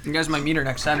 You guys might meet her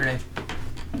next Saturday.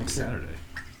 Next Saturday.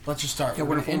 Let's just start. Yeah, we're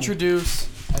we're gonna introduce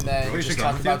and then Wait, just she's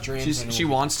talk going about to? dreams. She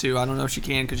wants to. I don't know if she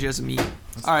can because she has a meet.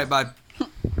 All right, bye.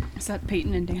 Is that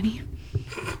Peyton and Danny?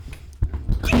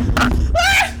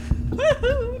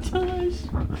 Josh.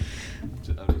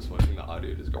 I'm just watching the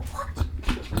audio just go.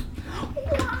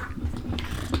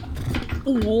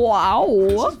 Wow.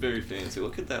 This is very fancy.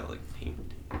 Look at that, like,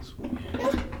 paintings.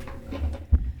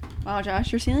 Wow,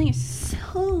 Josh, your ceiling is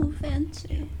so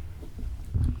fancy.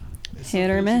 Hit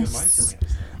or miss.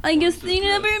 I guess you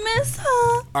never miss,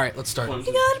 huh? All right, let's start. You got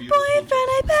a boyfriend,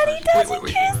 I bet he doesn't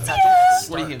kiss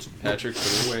you. What are you handsome? Patrick, put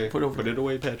it away. Put it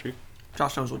away, Patrick.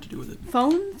 Josh knows what to do with it.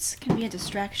 Phones can be a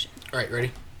distraction. All right,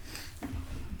 ready?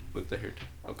 With the hair.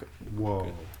 Okay.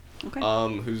 Whoa.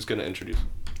 Okay. Who's gonna introduce?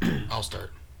 I'll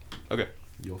start. Okay.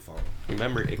 You'll follow.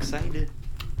 Remember, excited.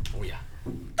 Oh yeah.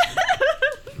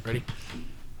 Ready?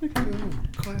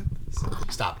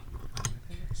 Stop.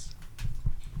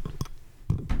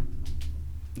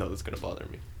 No, that's gonna bother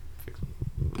me. Fix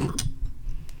it.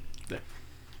 There.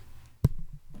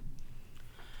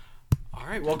 All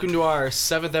right, welcome to our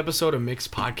 7th episode of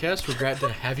Mixed Podcast. We're glad to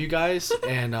have you guys,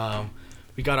 and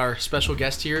we got our special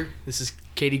guest here. This is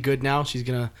Katie Goodnow. She's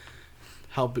gonna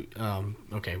help.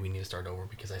 Okay, we need to start over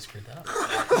because I screwed that up.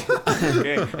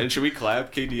 Okay, and should we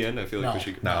clap KDN? I feel like No. we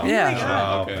should. No.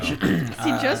 Yeah. Oh, okay.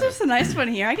 See, Joseph's the nice one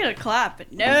here. I get a clap,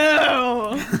 but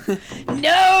no.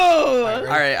 No. All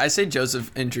right, I say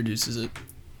Joseph introduces it.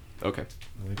 Okay.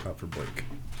 Let me clap for Blake.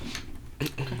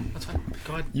 That's fine.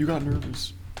 Go ahead. You got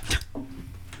nervous.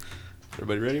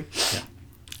 Everybody ready? Yeah.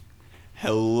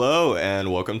 Hello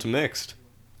and welcome to Mixed.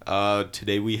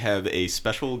 Today we have a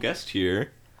special guest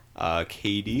here,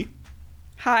 Katie.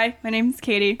 Hi, my name's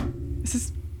Katie. This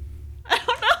is. I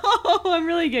don't know. I'm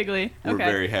really giggly. We're Okay.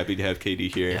 very happy to have Katie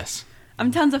here. Yes.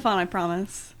 I'm tons of fun, I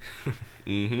promise.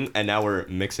 And now we're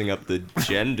mixing up the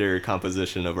gender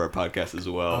composition of our podcast as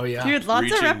well. Oh yeah. Dude, lots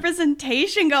of Reaching-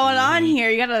 representation going on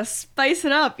here. You gotta spice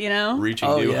it up, you know? Reaching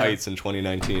Oh, new yeah. heights in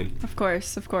 2019. Of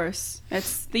course, of course.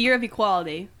 It's the year of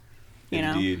equality. You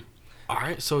know? Indeed. All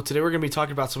right, so today we're gonna be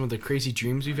talking about some of the crazy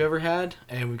dreams we've ever had,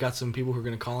 and we've got some people who are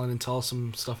gonna call in and tell us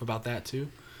some stuff about that too.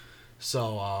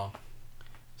 So,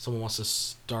 someone wants to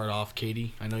start off,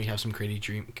 Katie. I know you have some crazy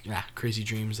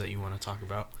dreams that you want to talk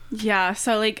about. Yeah,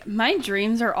 so like my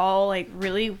dreams are all like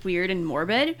really weird and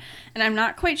morbid, and I'm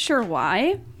not quite sure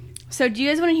why. So do you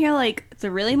guys want to hear like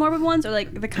the really morbid ones or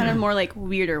like the kind of more like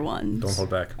weirder ones? Don't hold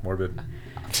back. Morbid.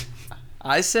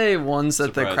 I say ones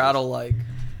that the Surprises. crowd will like.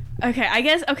 Okay, I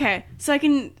guess, okay, so I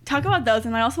can talk about those,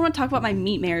 and I also want to talk about my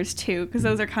meat mares, too, because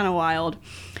those are kind of wild.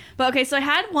 But, okay, so I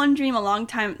had one dream not a long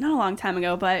time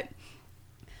ago, but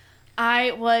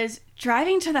I was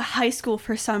driving to the high school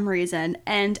for some reason,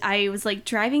 and I was, like,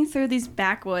 driving through these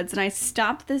backwoods, and I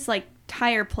stopped this, like,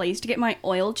 tire place to get my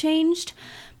oil changed,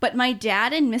 but my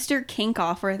dad and Mr.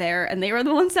 Kinkoff were there, and they were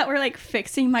the ones that were, like,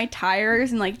 fixing my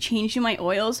tires and, like, changing my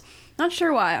oils. Not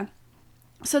sure why.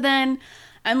 So then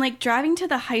I'm like driving to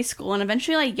the high school and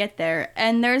eventually I get there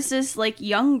and there's this like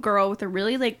young girl with a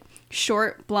really like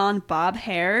short blonde bob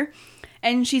hair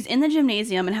and she's in the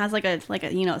gymnasium and has like a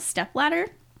you know step ladder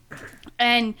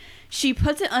and she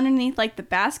puts it underneath like the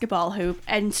basketball hoop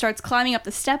and starts climbing up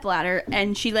the step ladder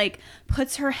and she like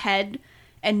puts her head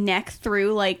and neck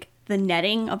through like the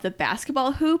netting of the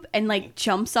basketball hoop and like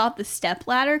jumps off the step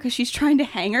ladder because she's trying to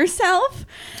hang herself.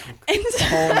 And so,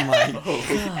 Oh my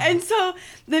god. and so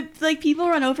the like people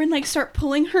run over and like start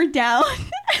pulling her down.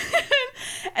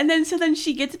 And then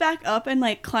she gets back up and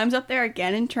like climbs up there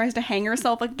again and tries to hang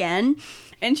herself again.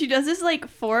 And she does this like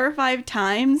 4 or 5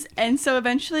 times. And so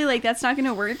eventually like that's not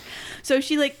gonna work. So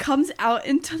she like comes out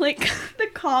into like the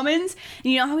commons.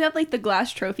 And you know how we have like the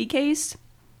glass trophy case?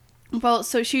 Well,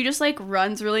 so she just, like,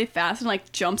 runs really fast and,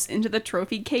 like, jumps into the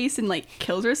trophy case and, like,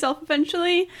 kills herself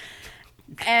eventually.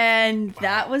 And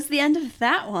that was the end of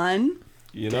that one.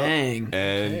 You know? Dang.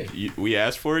 And we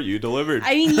asked for it, you delivered.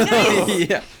 I mean, you guys,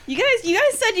 Yeah. you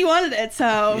guys said you wanted it,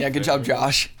 so. Yeah, good job,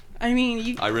 Josh. I mean,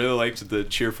 you. I really liked the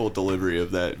cheerful delivery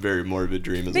of that very morbid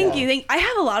dream as well. Thank you. I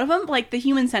have a lot of them, like the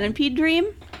Human Centipede dream.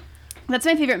 That's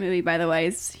my favorite movie, by the way,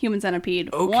 is Human Centipede.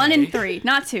 Okay. 1 and 3,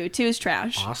 not 2. 2 is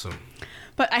trash. Awesome.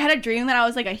 But I had a dream that I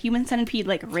was like a human centipede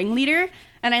like ringleader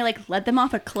and I like led them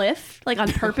off a cliff like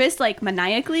on purpose like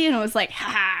maniacally and it was like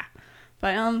ha.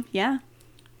 But yeah.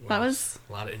 That Wow, was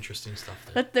a lot of interesting stuff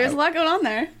there. but there's a lot going on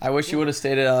there. I wish you would have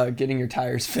stayed at getting your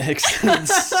tires fixed.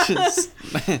 It's just-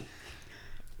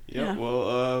 Yeah,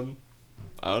 well,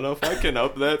 I don't know if I can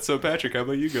up that, so Patrick, how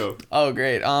about you go? Oh,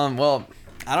 great. Well,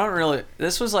 I don't really.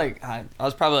 This was like I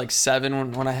was probably like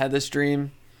 7 when I had this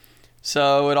dream,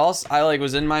 So I like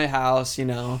was in my house, you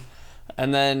know,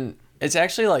 and then it's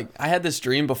actually like I had this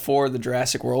dream before the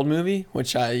Jurassic World movie,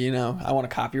 which I want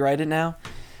to copyright it now.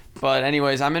 But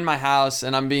anyways, I'm in my house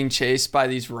and I'm being chased by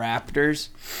these raptors.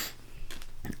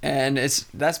 And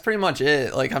that's pretty much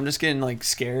it. Like I'm just getting like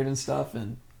scared and stuff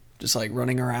and just like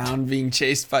running around being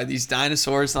chased by these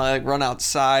dinosaurs, and I like run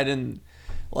outside and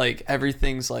like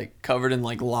everything's like covered in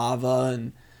like lava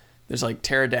and there's like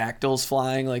pterodactyls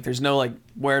flying. Like there's no like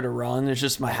where to run. There's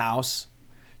just my house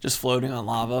just floating on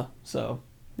lava. So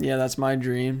yeah, that's my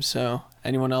dream. So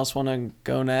anyone else want to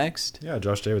go next? Yeah,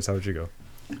 Josh Davids, how would you go?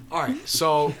 All right,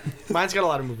 so mine's got a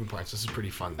lot of moving parts. This is pretty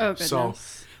fun. Oh, goodness. So,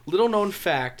 little known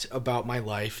fact about my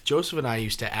life: Joseph and I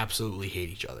used to absolutely hate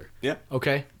each other. Yeah.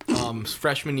 Okay.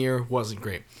 Freshman year wasn't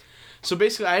great. So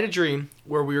basically, I had a dream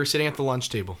where we were sitting at the lunch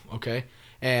table. Okay,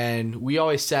 and we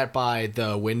always sat by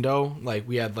the window. Like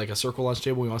we had like a circle lunch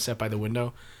table. We all sat by the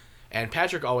window, and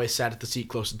Patrick always sat at the seat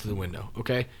closest to the window.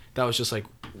 Okay, that was just like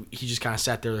he just kind of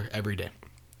sat there every day.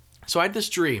 So I had this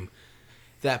dream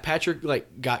that Patrick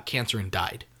like got cancer and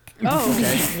died. Oh.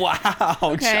 Okay. Wow.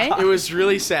 Okay. It was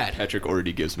really sad. Patrick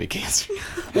already gives me cancer.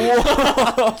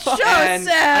 Joseph.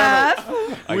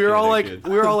 We were all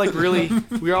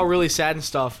really sad and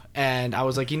stuff. And I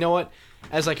was like, you know what?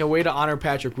 As like a way to honor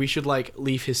Patrick, we should like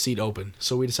leave his seat open.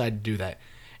 So we decided to do that.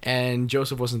 And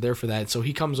Joseph wasn't there for that. So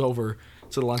he comes over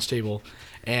to the lunch table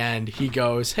and he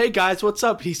goes, "Hey guys, what's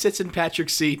up?" He sits in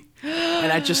Patrick's seat.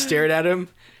 And I just stared at him.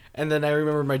 And then I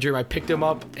remember my dream. I picked him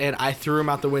up and I threw him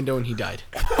out the window and he died.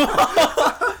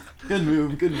 Good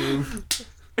move.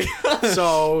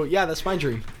 So yeah, that's my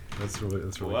dream. That's really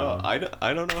Well, good.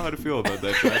 I don't know how to feel about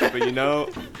that, Josh, but you know,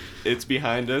 it's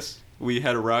behind us. We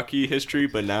had a rocky history,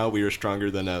 but now we are stronger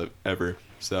than ever.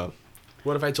 So,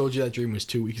 What if I told you that dream was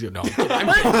 2 weeks ago? No, I'm kidding.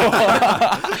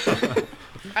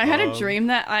 I had a dream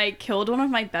that I killed one of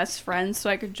my best friends so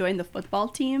I could join the football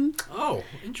team. Oh,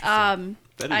 interesting.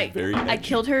 that is very I edgy.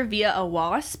 killed her via a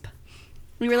wasp.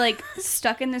 We were like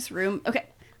stuck in this room. Okay,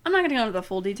 I'm not gonna go into the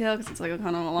full detail because it's like a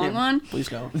kind of a long one. Please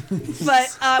go.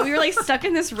 But we were like stuck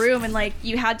in this room and like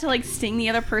you had to like sting the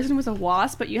other person with a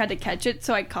wasp, but you had to catch it.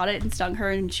 So I caught it and stung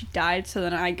her and she died. So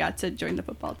then I got to join the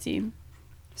football team.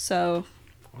 So,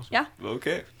 yeah.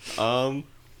 Okay.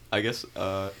 I guess,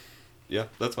 yeah,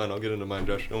 that's fine. I'll get into mine,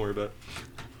 Josh. Don't worry about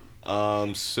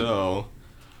it. So,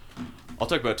 I'll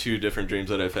talk about 2 different dreams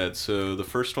that I've had. So, the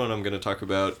first one I'm going to talk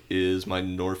about is my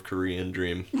North Korean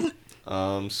dream.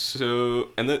 And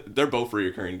they're both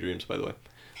reoccurring dreams, by the way.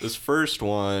 This first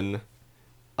one,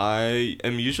 I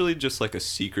am usually just like a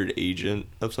secret agent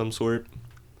of some sort.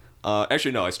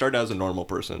 Actually, no, I started out as a normal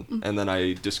person, and then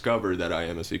I discovered that I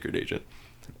am a secret agent.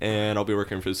 And I'll be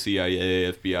working for the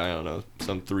CIA, FBI, I don't know,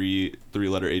 some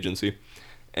three-letter agency.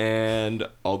 And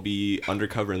I'll be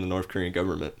undercover in the North Korean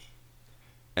government.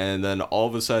 And then all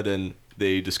of a sudden,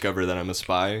 they discover that I'm a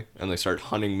spy, and they start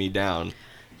hunting me down.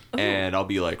 And I'll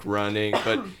be like running.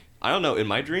 But I don't know, in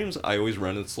my dreams, I always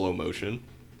run in slow motion.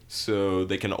 So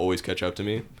they can always catch up to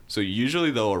me. So usually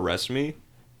they'll arrest me.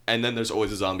 And then there's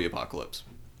always a zombie apocalypse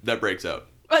that breaks out.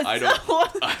 I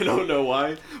don't know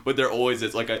why, but there always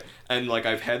is.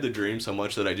 I've had the dream so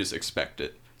much that I just expect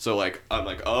it. So like I'm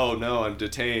like, oh no, I'm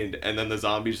detained, and then the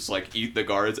zombies just like eat the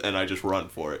guards, and I just run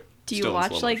for it. Do you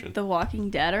watch like The Walking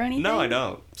Dead or anything? No, I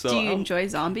don't. So do you enjoy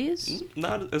zombies?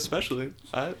 Not especially.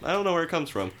 I don't know where it comes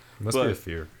from. Must be a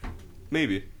fear.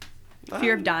 Maybe.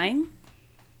 Fear of dying?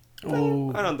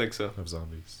 Oh, I don't think so. Of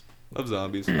zombies.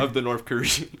 Of the North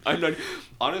Korean.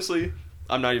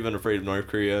 I'm not even afraid of North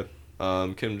Korea.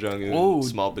 Kim Jong-un,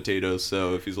 small potatoes.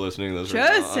 So if he's listening, those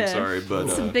I'm sorry, but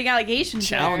some big allegations.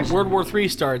 Challenge. World War III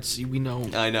starts. We know.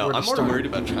 I know. I'm more worried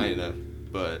about China,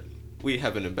 but we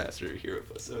have an ambassador here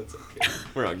with us, so it's okay.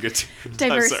 We're on good terms.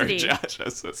 Diversity. I'm sorry, Josh.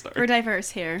 I'm so sorry. We're diverse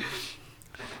here.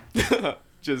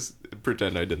 Just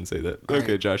pretend I didn't say that.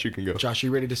 Okay, Josh, you can go. Josh,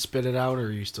 you ready to spit it out, or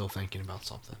are you still thinking about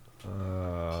something?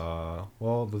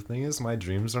 Well, the thing is, my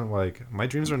dreams are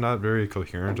not very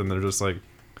coherent, and they're just like,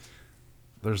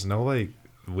 there's no like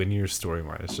linear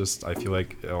storyline. It's just, I feel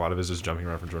like a lot of it is just jumping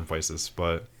around from different places.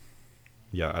 But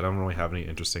yeah, I don't really have any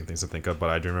interesting things to think of.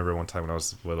 But I do remember one time when I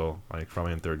was little, like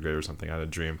probably in 3rd grade or something, I had a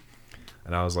dream,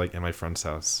 and I was like in my friend's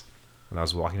house, and I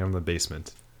was walking down the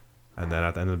basement, and then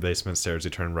at the end of the basement stairs, you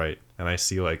turn right, and I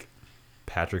see like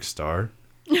Patrick Star,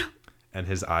 and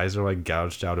his eyes are like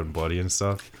gouged out and bloody and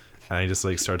stuff, and he just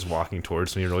like starts walking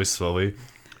towards me really slowly.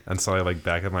 And so I like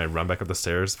back up and I run back up the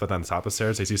stairs, but on the top of the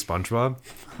stairs I see SpongeBob,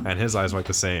 and his eyes are like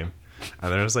the same,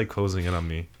 and they're just like closing in on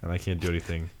me, and I can't do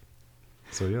anything.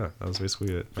 So yeah, that was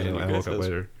basically it. Man, I woke up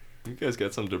later. You guys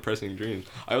got some depressing dreams.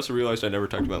 I also realized I never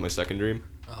talked about my second dream.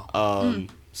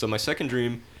 So my second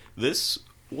dream, this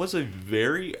was a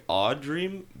very odd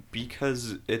dream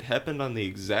because it happened on the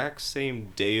exact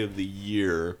same day of the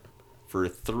year for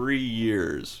 3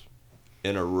 years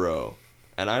in a row.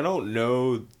 And I don't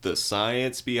know the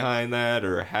science behind that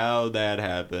or how that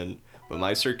happened, but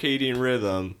my circadian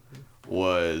rhythm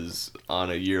was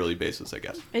on a yearly basis, I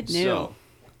guess. It knew. So,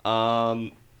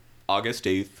 August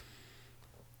 8th,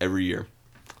 every year,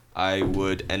 I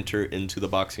would enter into the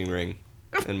boxing ring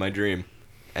in my dream,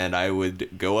 and I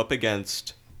would go up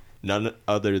against none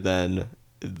other than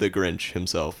the Grinch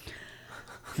himself.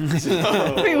 Wait,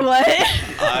 what?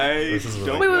 I don't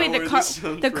know Wait, where this comes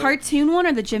the from. cartoon one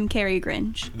or the Jim Carrey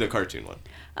Grinch? The cartoon one.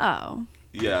 Oh.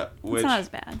 Yeah, which It's not as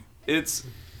bad. It's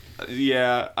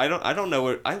yeah, I don't know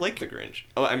where I like the Grinch.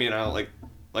 Oh, I mean, I don't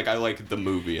like I like the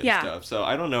movie and Yeah. stuff. So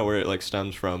I don't know where it like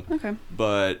stems from. Okay.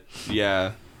 But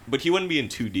yeah, but he wouldn't be in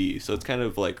 2D, so it's kind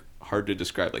of like hard to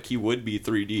describe. Like he would be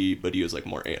 3D, but he was like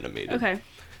more animated. Okay.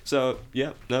 So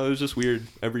yeah, no, it was just weird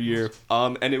every year.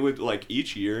 And it would like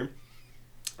each year.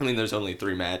 I mean, there's only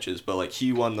 3 matches, but like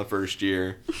he won the first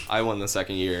year, I won the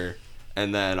second year,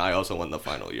 and then I also won the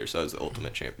final year, so I was the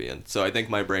ultimate champion. So I think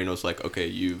my brain was like, okay,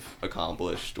 you've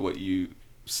accomplished what you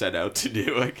set out to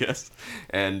do, I guess.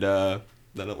 And then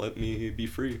it let me be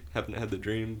free. Haven't had the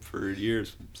dream for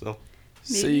years, so.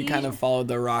 So you kind of followed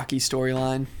the Rocky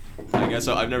storyline? I guess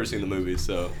so. I've never seen the movie,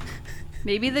 so.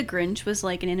 Maybe the Grinch was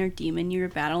like an inner demon you were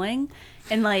battling,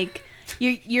 and like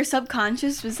your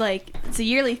subconscious was like, it's a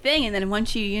yearly thing, and then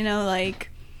once you like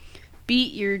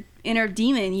beat your inner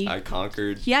demon, I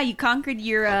conquered. Yeah, you conquered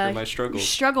your my struggles. your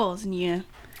struggles, and you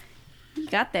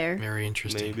got there. Very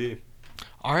interesting. Maybe.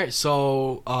 All right,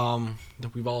 so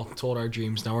we've all told our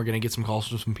dreams. Now we're gonna get some calls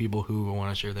from some people who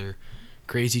want to share their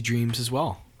crazy dreams as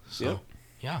well. So, Yep.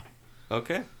 yeah.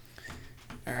 Okay.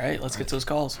 All right, let's get those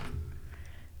calls.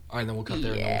 All right, then we'll cut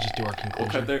there and then we'll just do our conclusion. We'll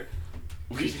cut there.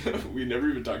 We never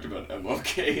even talked about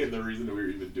MLK and the reason we were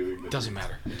even doing this. Doesn't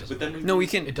matter. But then No, we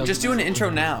can just do an intro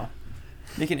now.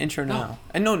 Make an intro now.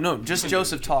 And no, just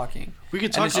Joseph talking. We could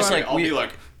And talk it's just about like I'll be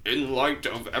like, in light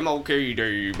of MLK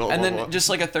Day, blah, and blah, then blah. just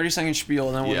like a 30-second spiel,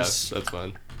 and then we'll Yes, just... that's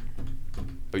fine.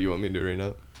 Oh, you want me to do it right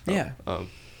now? Yeah. Oh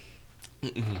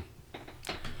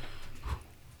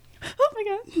Oh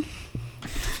my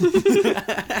god.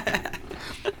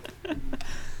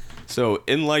 So,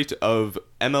 in light of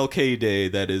MLK Day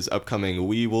that is upcoming,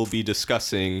 we will be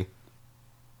discussing.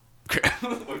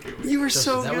 Okay, You were Joseph,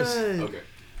 so that was- good. okay.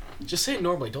 Just say it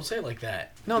normally. Don't say it like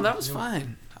that. No, that was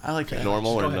fine. I like that.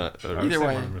 Normal Go or ahead. not? I would Either say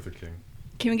way. Martin Luther King.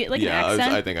 Can we get like Yeah, an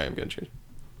accent? I think I am gonna change.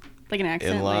 Like an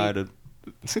accent. In light of.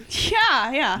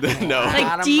 Yeah. No.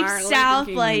 Like deep south,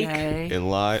 like. In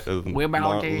light of We're about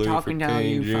Martin to Luther talking to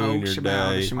King you folks Jr. about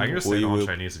Day, some- I can just we say it all in will-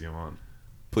 Chinese if you want.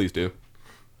 Please do.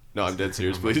 No, I'm dead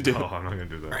serious. Please do. No, I'm not gonna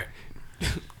do that.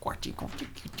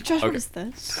 Josh, what Okay. is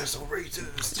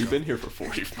this? You've been here for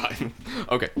 45 minutes.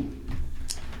 Okay.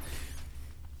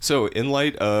 So, in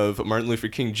light of Martin Luther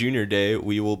King Jr. Day,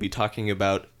 we will be talking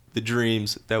about the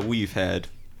dreams that we've had.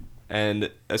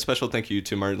 And a special thank you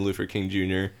to Martin Luther King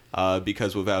Jr.,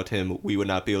 because without him, we would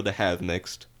not be able to have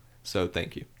Mixed. So,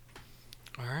 thank you.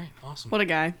 All right, awesome. What a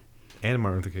guy. And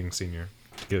Martin Luther King Sr.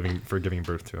 for giving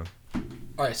birth to him.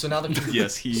 All right, so now the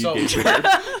Yes, he So- gave birth.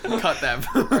 Cut that.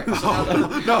 All right, so now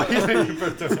the, No, he's giving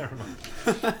birth to him. Never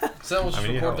mind. so that was I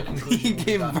mean, record the yeah. conclusion. He we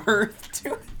gave got. birth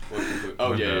to it.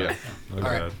 Oh, yeah. My All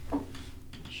right. bad.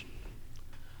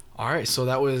 All right, so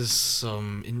that was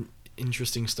some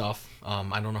interesting stuff.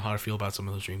 I don't know how to feel about some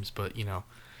of those dreams, but it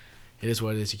is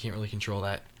what it is. You can't really control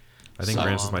that. I think So,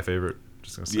 Grant's is my favorite.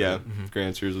 Just gonna say Yeah, that.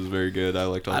 Grant's yours was very good. I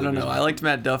liked all I the don't know. dreams. I liked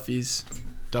Matt Duffy's.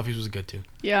 Duffy's was good too.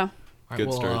 Yeah. All right, Good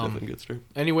well, start, definitely good start.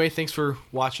 Anyway, thanks for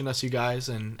watching us, you guys,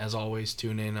 and as always,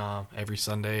 tune in every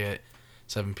Sunday at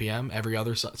 7 p.m. Every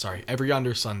other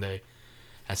Sunday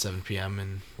at 7 p.m.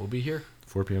 and we'll be here.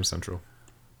 4 p.m. Central.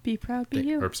 Be proud, be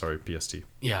you. Or sorry, PST.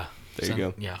 Yeah. There you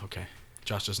go. Yeah. Okay.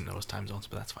 Josh doesn't know his time zones,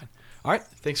 but that's fine. All right.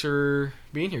 Thanks for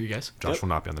being here, you guys. Josh will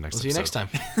not be on the next We'll see you episode.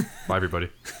 next time. Bye, everybody.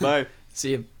 Bye.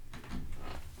 See you.